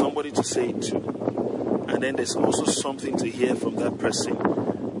 and there's somebody to say it to. And then there's also something to hear from that person.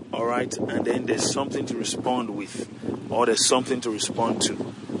 All right? And then there's something to respond with, or there's something to respond to.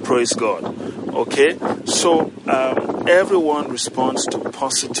 Praise God. Okay? So, everyone responds to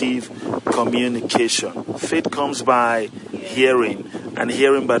positive communication. Faith comes by hearing, and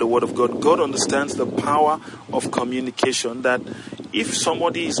hearing by the word of God. God understands the power of communication, that if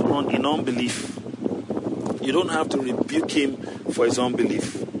somebody is in unbelief, you don't have to rebuke him for his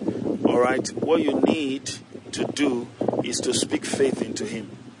unbelief. All right? What you need to do is to speak faith into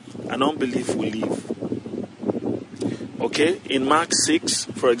him, and unbelief will leave. Okay? In Mark 6,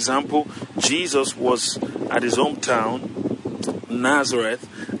 for example, Jesus was at his hometown, Nazareth,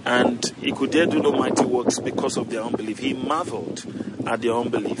 and he could there do no mighty works because of their unbelief. He marveled at their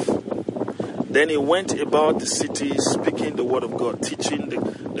unbelief. Then he went about the city speaking the word of God, teaching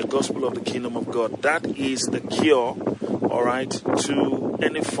the gospel of the kingdom of God. That is the cure, all right, to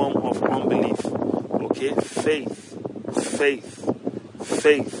any form of unbelief. Okay? Faith.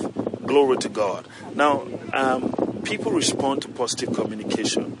 Glory to God. Now, people respond to positive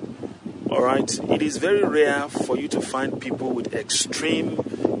communication. All right? It is very rare for you to find people with extreme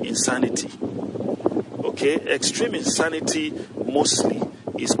insanity. Okay? Extreme insanity mostly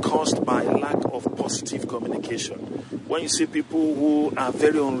is caused by lack of positive communication. When you see people who are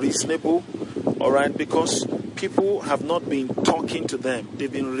very unreasonable, all right, because people have not been talking to them,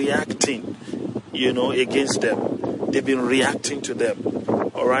 they've been reacting, against them. They've been reacting to them,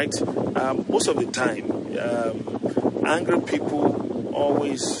 all right. Most of the time, angry people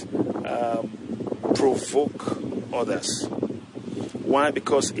always provoke others. Why?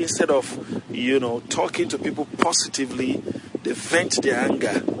 Because instead of, talking to people positively, they vent their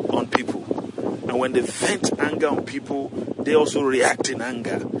anger on people. And when they vent anger on people, they also react in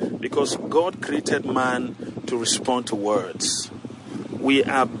anger. Because God created man to respond to words. We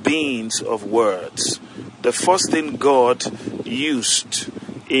are beings of words. The first thing God used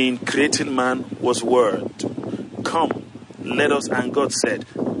in creating man was word. Come, let us, and God said,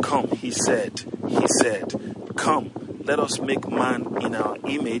 come, he said, come, let us make man in our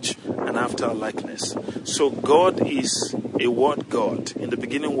image and after our likeness. So God is a word God. In the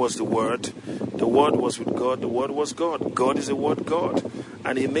beginning was the Word was with God, the Word was God. God is a word God.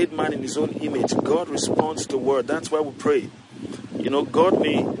 And he made man in his own image. God responds to word. That's why we pray. God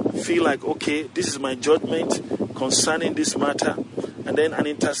may feel like, okay, this is my judgment concerning this matter. And then an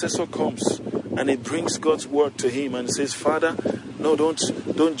intercessor comes and he brings God's word to him and says, Father, no,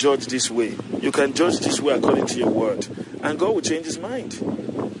 don't judge this way. You can judge this way according to your word. And God will change his mind.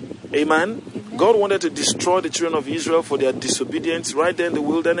 Amen? God wanted to destroy the children of Israel for their disobedience right there in the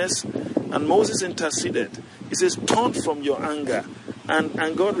wilderness. And Moses interceded. He says, turn from your anger.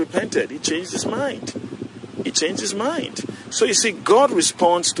 And God repented. He changed his mind. He changed his mind. So you see, God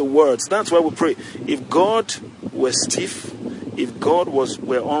responds to words. That's why we pray. If God were stiff, if God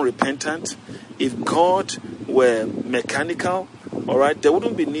were unrepentant, if God were mechanical, all right, there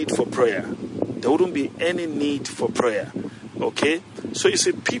wouldn't be need for prayer. There wouldn't be any need for prayer. Okay? So you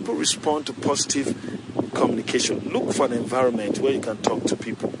see, people respond to positive communication. Look for an environment where you can talk to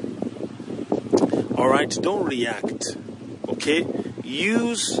people. All right? Don't react. Okay?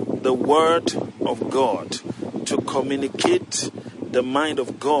 Use the word of God to communicate the mind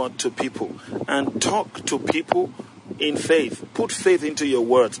of God to people. And talk to people in faith. Put faith into your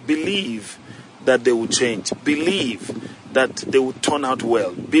words. Believe that they will change. Believe that they will turn out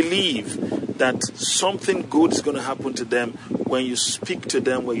well. Believe that something good is going to happen to them when you speak to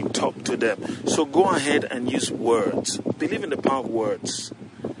them, when you talk to them. So go ahead and use words. Believe in the power of words.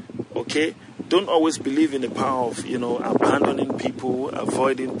 Okay? Don't always believe in the power of, abandoning people,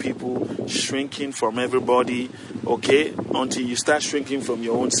 avoiding people, shrinking from everybody, okay? Until you start shrinking from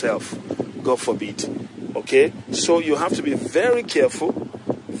your own self. God forbid. Okay? So you have to be very careful.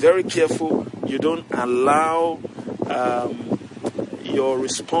 Very careful. You don't allow your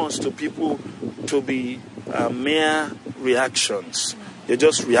response to people to be mere reactions. You're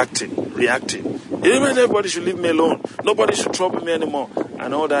just reacting. Everybody should leave me alone. Nobody should trouble me anymore.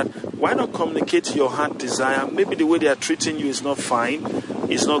 And all that. Why not communicate your heart desire? Maybe the way they are treating you is not fine.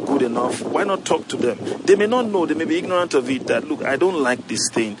 It's not good enough. Why not talk to them? They may not know. They may be ignorant of it. That, look, I don't like this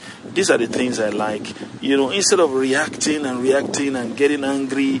thing. These are the things I like. Instead of reacting and getting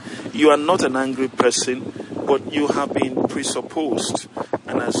angry, you are not an angry person, but you have been presupposed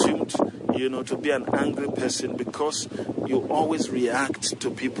and assumed, to be an angry person because you always react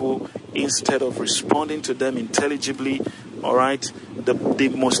to people instead of responding to them intelligibly. All right? The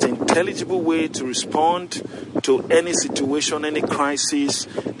most intelligible way to respond to any situation, any crisis,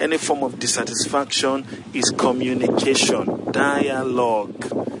 any form of dissatisfaction is communication, dialogue,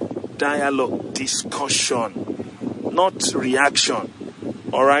 discussion, not reaction.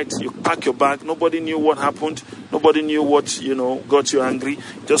 All right? You pack your bag. Nobody knew what happened. Nobody knew what, got you angry.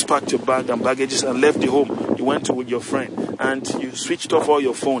 Just packed your bag and baggages and left the home. You went to with your friend and you switched off all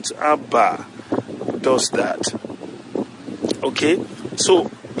your phones. Abba does that. Okay? So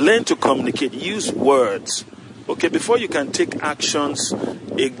learn to communicate. Use words. Okay? Before you can take actions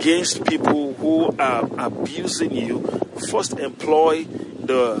against people who are abusing you, first employ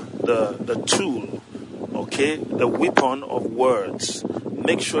the tool. Okay? The weapon of words.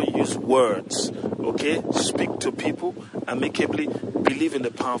 Make sure you use words. Okay? Speak to people amicably. Believe in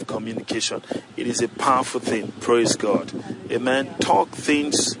the power of communication. It is a powerful thing. Praise God. Amen. Talk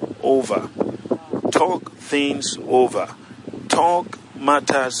things over. Talk things over. Talk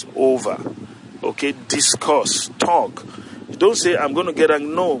matters over. Okay? Discuss. Talk. Don't say, I'm going to get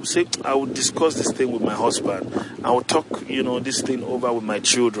angry. No. Say, I will discuss this thing with my husband. I will talk, this thing over with my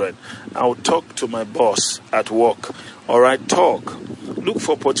children. I will talk to my boss at work. All right? Talk. Look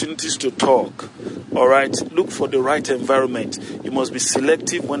for opportunities to talk. All right? Look for the right environment. You must be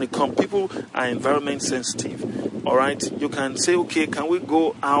selective when it comes. People are environment sensitive. All right? You can say, okay, can we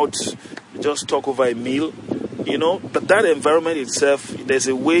go out, just talk over a meal? But that environment itself, there's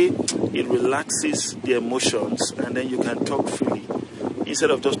a way it relaxes the emotions and then you can talk freely.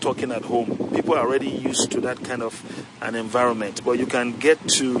 Instead of just talking at home. People are already used to that kind of an environment. But you can get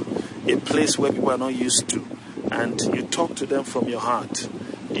to a place where people are not used to. And you talk to them from your heart.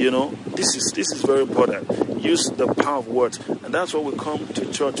 This is very important. Use the power of words. And that's what we come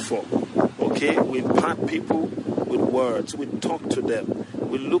to church for. Okay? We impart people with words. We talk to them.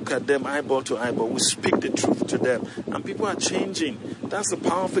 We look at them eyeball to eyeball. We speak the truth to them. And people are changing. That's the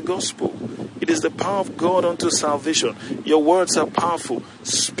power of the gospel. It is the power of God unto salvation. Your words are powerful.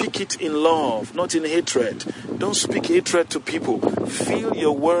 Speak it in love, not in hatred. Don't speak hatred to people. Fill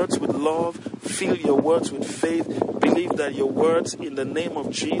your words with love. Fill your words with faith. Believe that your words in the name of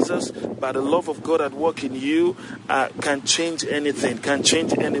Jesus, by the love of God at work in you, can change anything, can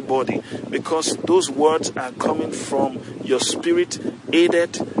change anybody. Because those words are coming from your spirit,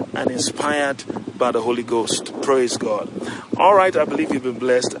 aided and inspired by the Holy Ghost. Praise God. All right, I believe you've been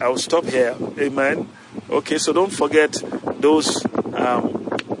blessed. I'll stop here. Amen. Okay, so don't forget those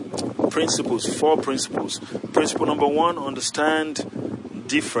principles, 4 principles. Principle number 1, understand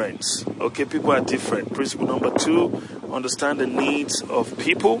difference. Okay, people are different. Principle number 2, understand the needs of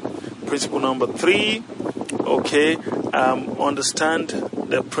people. Principle number 3, okay, understand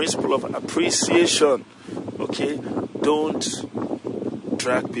the principle of appreciation. Okay, don't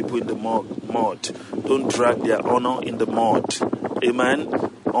drag people in the mud. Don't drag their honor in the mud. Amen.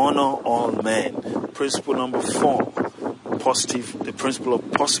 Honor all men. Principle number 4, the principle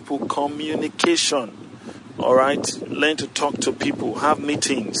of possible communication. All right, learn to talk to people, have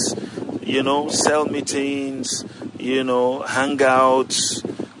meetings, cell meetings, hangouts,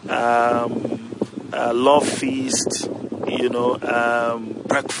 love feast,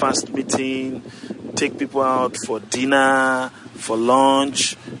 breakfast meeting, take people out for dinner, for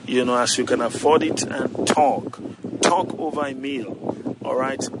lunch, as you can afford it, and talk over a meal. All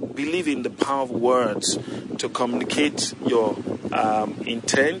right, believe in the power of words to communicate your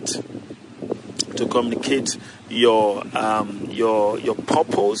intent, to communicate your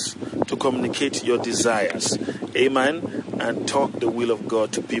purpose, to communicate your desires. Amen. And talk the will of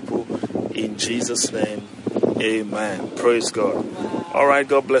God to people in Jesus' name. Amen. Praise God. All right,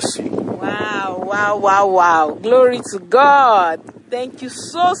 God bless you. Wow. Glory to God. Thank you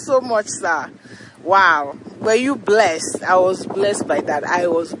so much, sir. Wow. Were you blessed? I was blessed by that. I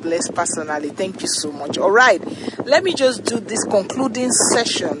was blessed personally. Thank you so much. All right. Let me just do this concluding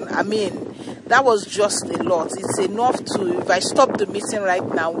session. That was just a lot. It's enough to, if I stop the meeting right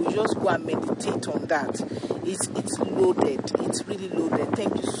now, we just go and meditate on that. It's loaded. It's really loaded.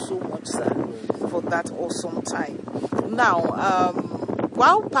 Thank you so much, sir, for that awesome time. Now,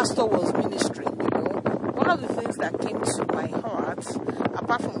 while Pastor was ministering, one of the things that came to my heart,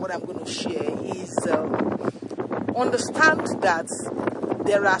 apart from what I'm going to share, is understand that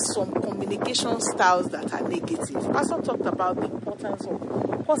there are some communication styles that are negative. Pastor talked about the importance of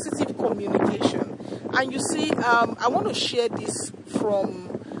positive communication. And you see, I want to share this from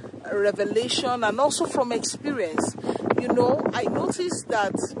revelation and also from experience. I noticed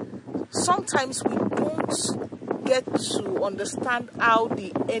that sometimes we don't get to understand how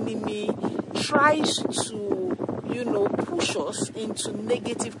the enemy tries to push us into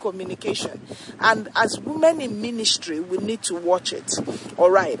negative communication. And as women in ministry, we need to watch it. All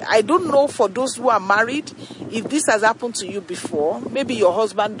right. I don't know, for those who are married, if this has happened to you before. Maybe your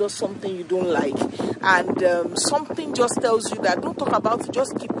husband does something you don't like, and something just tells you that don't talk about it,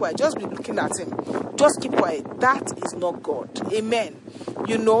 just keep quiet, just be looking at him, just keep quiet. That is not God. Amen.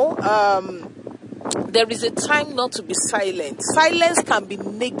 There is a time not to be silent. Silence can be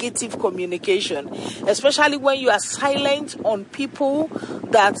negative communication, especially when you are silent on people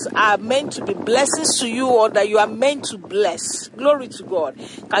that are meant to be blessings to you or that you are meant to bless. Glory to God.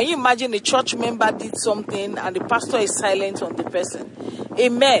 Can you imagine a church member did something and the pastor is silent on the person?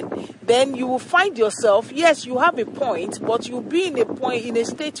 Amen. Then you will find yourself, yes, you have a point, but you'll be in a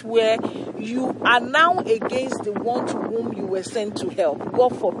state where you are now against the one to whom you were sent to help.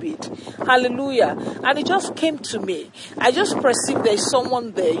 God forbid. Hallelujah. And it just came to me. I just perceived there's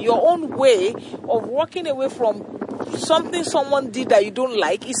someone there. Your own way of walking away from something someone did that you don't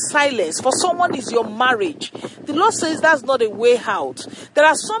like is silence. For someone is your marriage. The Lord says that's not a way out. There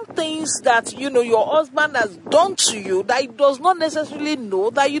are some things that your husband has done to you that he does not necessarily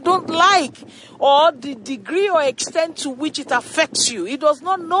know, that you don't like, or the degree or extent to which it affects you. He does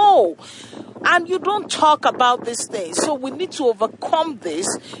not know. And you don't talk about these things. So we need to overcome this,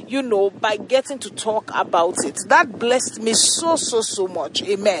 by getting to talk about it. That blessed me so much.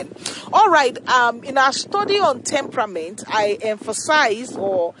 Amen. All right. In our study on temperament, I emphasize,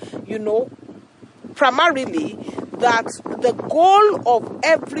 primarily that the goal of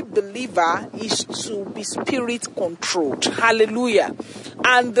every believer is to be spirit controlled. Hallelujah.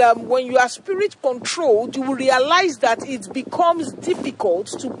 And when you are spirit controlled, you will realize that it becomes difficult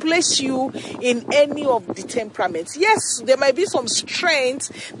to place you in any of the temperaments. Yes, there might be some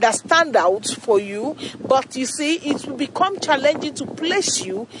strengths that stand out for you, but you see, it will become challenging to place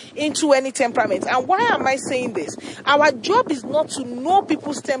you into any temperament. And why am I saying this? Our job is not to know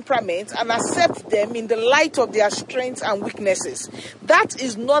people's temperament and accept them in the light of their strengths and weaknesses. That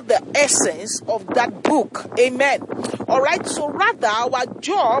is not the essence of that book. Amen. All right. So rather, our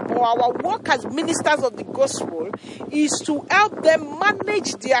job or our work as ministers of the gospel is to help them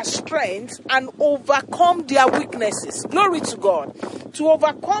manage their strengths and overcome their weaknesses. Glory to God. To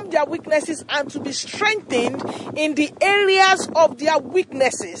overcome their weaknesses and to be strengthened in the areas of their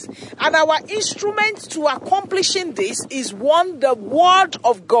weaknesses. And our instrument to accomplishing this is one, the word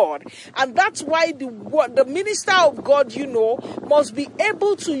of God. And that's why the minister of God, must be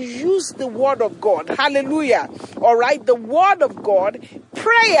able to use the word of God. Hallelujah. All right. The word of God,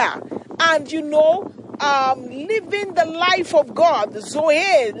 prayer, and living the life of God,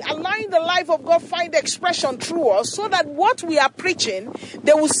 Zoe, allowing the life of God find expression through us, so that what we are preaching,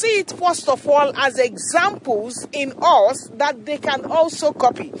 they will see it first of all as examples in us that they can also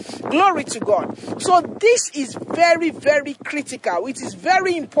copy. Glory to God. So this is very, very critical. It is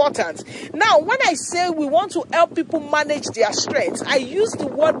very important. Now, when I say we want to help people manage their strengths, I use the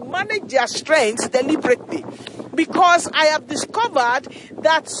word manage their strengths deliberately, because I have discovered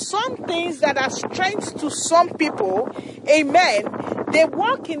that some things that are strengths to some people, amen, they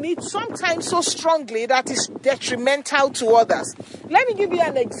walk in it sometimes so strongly that is detrimental to others. Let me give you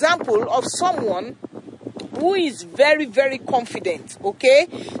an example of someone who is very, very confident, okay?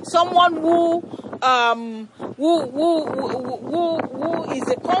 Someone who is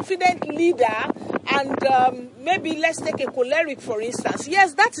a confident leader, and maybe let's take a choleric for instance.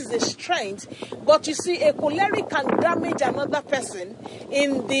 Yes, that is a strength, but you see, a choleric can damage another person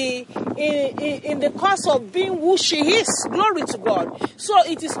in the course of being who she is. Glory to God. So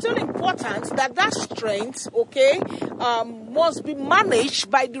it is still important that strength, okay, must be managed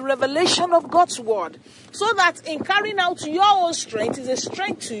by the revelation of God's word, so that in carrying out your own strength is a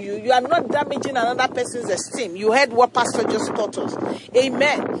strength to you. You are not damaging another person's esteem. You heard what Pastor just taught us.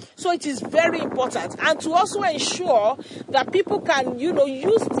 Amen. So it is very important. And to also ensure that people can,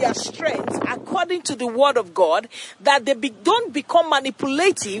 use their strengths according to the word of God, that they don't become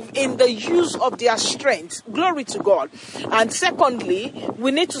manipulative in the use of their strengths. Glory to God. And secondly,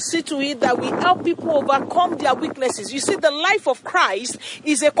 we need to see to it that we help people overcome their weaknesses. You see, the life of Christ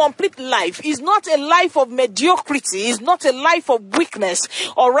is a complete life. It's not a life of mediocrity. It's not a life of weakness.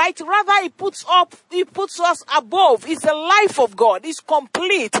 All right. Rather, He puts us above. It's the life of God. It's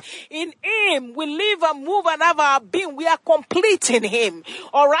complete. In Him, we live and move and have our being. We are complete in Him.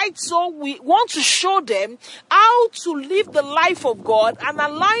 All right. So we want to show them how to live the life of God, and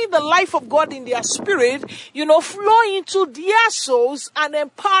allowing the life of God in their spirit, flow into their souls and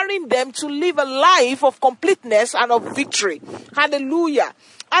empowering them to live a life of completeness and of victory. Hallelujah.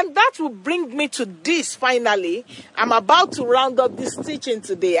 And that will bring me to this finally. I'm about to round up this teaching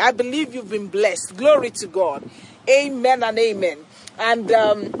today. I believe you've been blessed. Glory to God. Amen and amen. And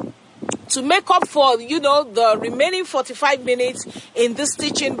to make up for, the remaining 45 minutes in this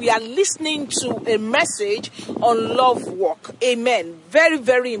teaching, we are listening to a message on love walk. Amen. Very,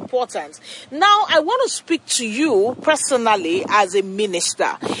 very important. Now, I want to speak to you personally as a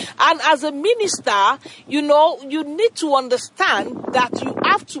minister. And as a minister, you need to understand that you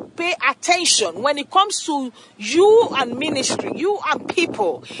have to pay attention when it comes to you and ministry, you and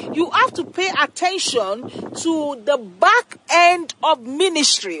people. You have to pay attention to the back end of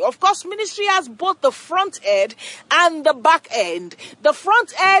ministry. Of course, ministry has both the front end and the back end. The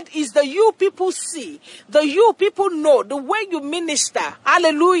front end is the you people see, the you people know, the way you minister.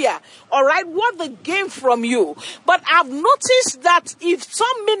 Hallelujah. All right, what they gain from you. But I've noticed that if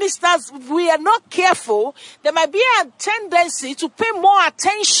some ministers, we are not careful, there might be a tendency to pay more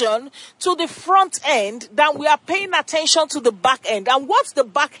attention to the front end than we are paying attention to the back end. And what's the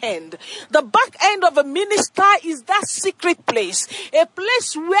back end? The back end of a minister is that secret place, a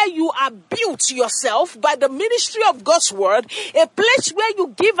place where you are built yourself by the ministry of God's word, a place where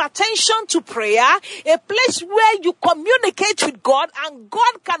you give attention to prayer, a place where you communicate with God and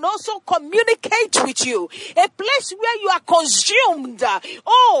God can also communicate with you, a place where you are consumed,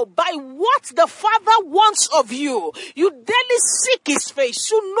 by what the Father wants of you. You daily seek His face.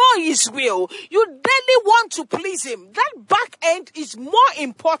 to know his will. You daily want to please him. That back end is more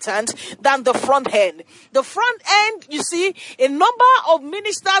important than the front end. The front end, you see, a number of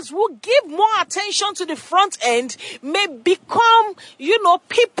ministers who give more attention to the front end may become,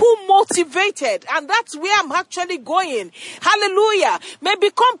 people motivated. And that's where I'm actually going. Hallelujah. May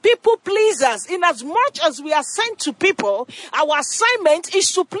become people pleasers. In as much as we are sent to people, our assignment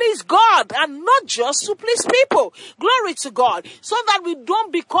is to please God and not just to please people. Glory to God. So that we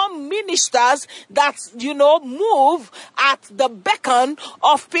don't become ministers that, move at the beckon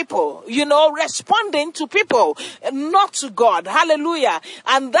of people, responding to people, not to God. Hallelujah.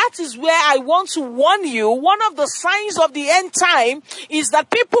 And that is where I want to warn you. One of the signs of the end time is that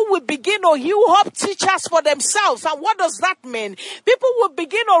people will begin to hew up teachers for themselves. And what does that mean? People will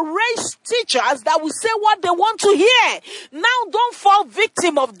begin to raise teachers that will say what they want to hear. Now don't fall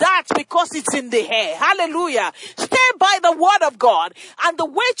victim of that because it's in the air. Hallelujah. Stay by the word of God. And the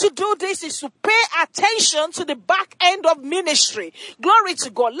way to do this is to pay attention to the back end of ministry. Glory to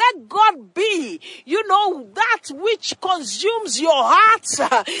God. Let God be, that which consumes your heart.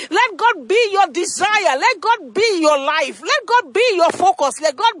 Let God be your desire. Let God be your life. Let God be your focus.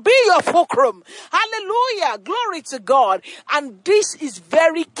 Let God be your fulcrum. Hallelujah. Glory to God. And this is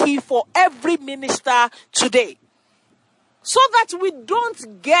very key for every minister today. So that we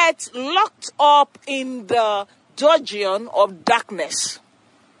don't get locked up in the dungeon of darkness,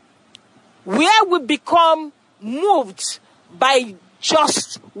 where we become moved by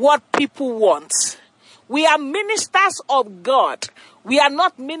just what people want. We are ministers of God. We are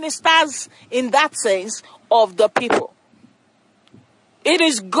not ministers in that sense of the people. It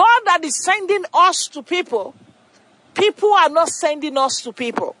is God that is sending us to people. People are not sending us to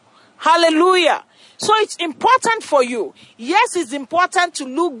people. Hallelujah. So it's important for you. Yes, it's important to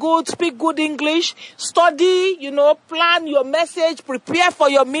look good, speak good English, study, plan your message, prepare for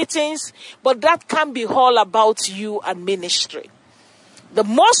your meetings. But that can't be all about you and ministry. The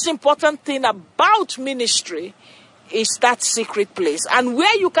most important thing about ministry is that secret place. And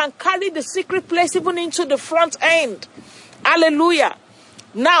where you can carry the secret place even into the front end. Hallelujah.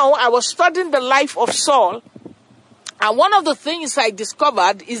 Now, I was studying the life of Saul. And one of the things I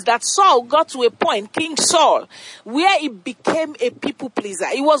discovered is that Saul got to a point, King Saul, where he became a people pleaser.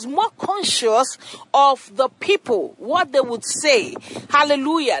 He was more conscious of the people, what they would say,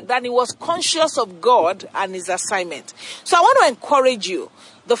 hallelujah, than he was conscious of God and his assignment. So I want to encourage you.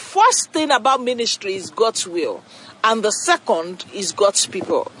 The first thing about ministry is God's will. And the second is God's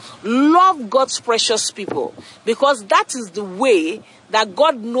people. Love God's precious people. Because that is the way that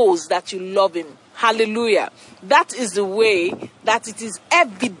God knows that you love him. Hallelujah. That is the way that it is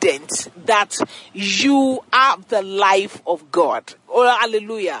evident that you have the life of God. Oh,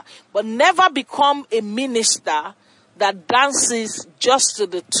 hallelujah. But never become a minister that dances just to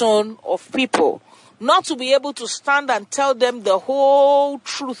the tune of people. Not to be able to stand and tell them the whole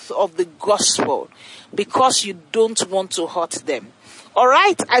truth of the gospel because you don't want to hurt them. All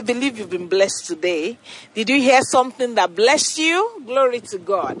right, I believe you've been blessed today. Did you hear something that blessed you? Glory to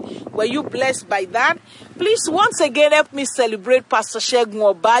God. Were you blessed by that? Please, once again, help me celebrate Pastor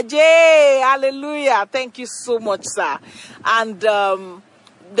Segun Obaje. Hallelujah. Thank you so much, sir. And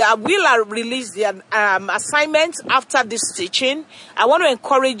I will release the assignment after this teaching. I want to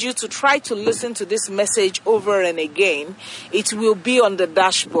encourage you to try to listen to this message over and again. It will be on the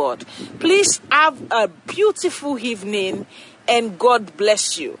dashboard. Please have a beautiful evening. And God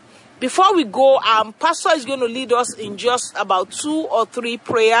bless you. Before we go, Pastor is going to lead us in just about 2 or 3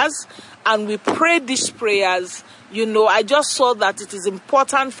 prayers. And we pray these prayers. I just saw that it is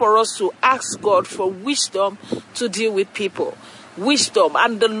important for us to ask God for wisdom to deal with people. Wisdom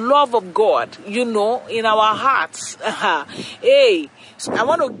and the love of God, in our hearts. Hey, I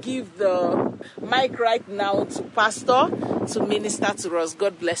want to give the mic right now to Pastor to minister to us.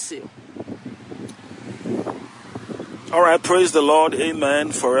 God bless you. All right, praise the Lord,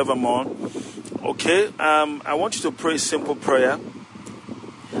 amen, forevermore. Okay, I want you to pray a simple prayer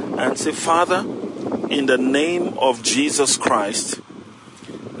and say, Father, in the name of Jesus Christ,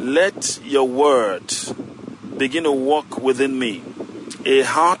 let your word begin to walk within me, a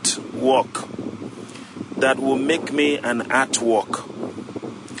heart walk that will make me an art walk,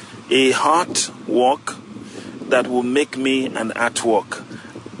 a heart walk that will make me an art walk,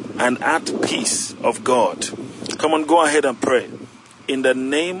 an art piece of God. Come on, go ahead and pray. In the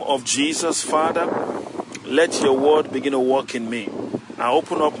name of Jesus, Father, let your word begin to work in me. I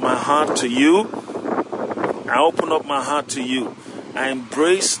open up my heart to you. I open up my heart to you. I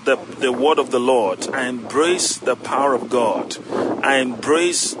embrace the word of the Lord. I embrace the power of God. I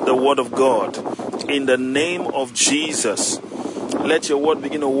embrace the word of God. In the name of Jesus, Let your word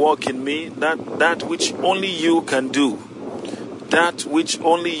begin to walk in me. That which only you can do. That which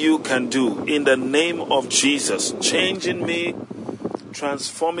only you can do. In the name of Jesus. Changing me.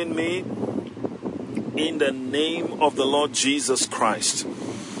 Transforming me. In the name of the Lord Jesus Christ.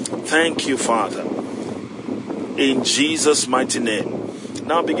 Thank you, Father. In Jesus' mighty name.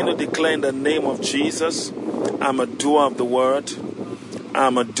 Now begin to declare in the name of Jesus. I'm a doer of the word.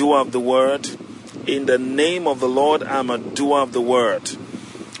 I'm a doer of the word. In the name of the Lord, I'm a doer of the word.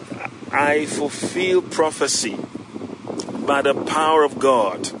 I fulfill prophecy by the power of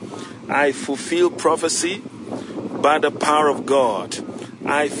God. I fulfill prophecy by the power of God.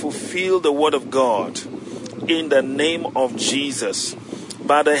 I fulfill the word of God in the name of Jesus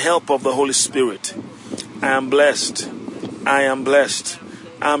by the help of the Holy Spirit. I am blessed. I am blessed.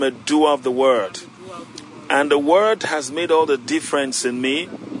 I'm a doer of the word. And the word has made all the difference in me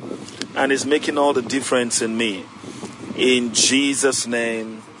and is making all the difference in me. In Jesus'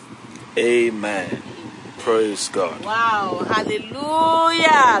 name, amen. Praise God. Wow,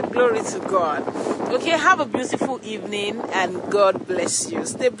 hallelujah. Glory to God. Okay, have a beautiful evening and God bless you.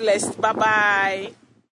 Stay blessed. Bye-bye.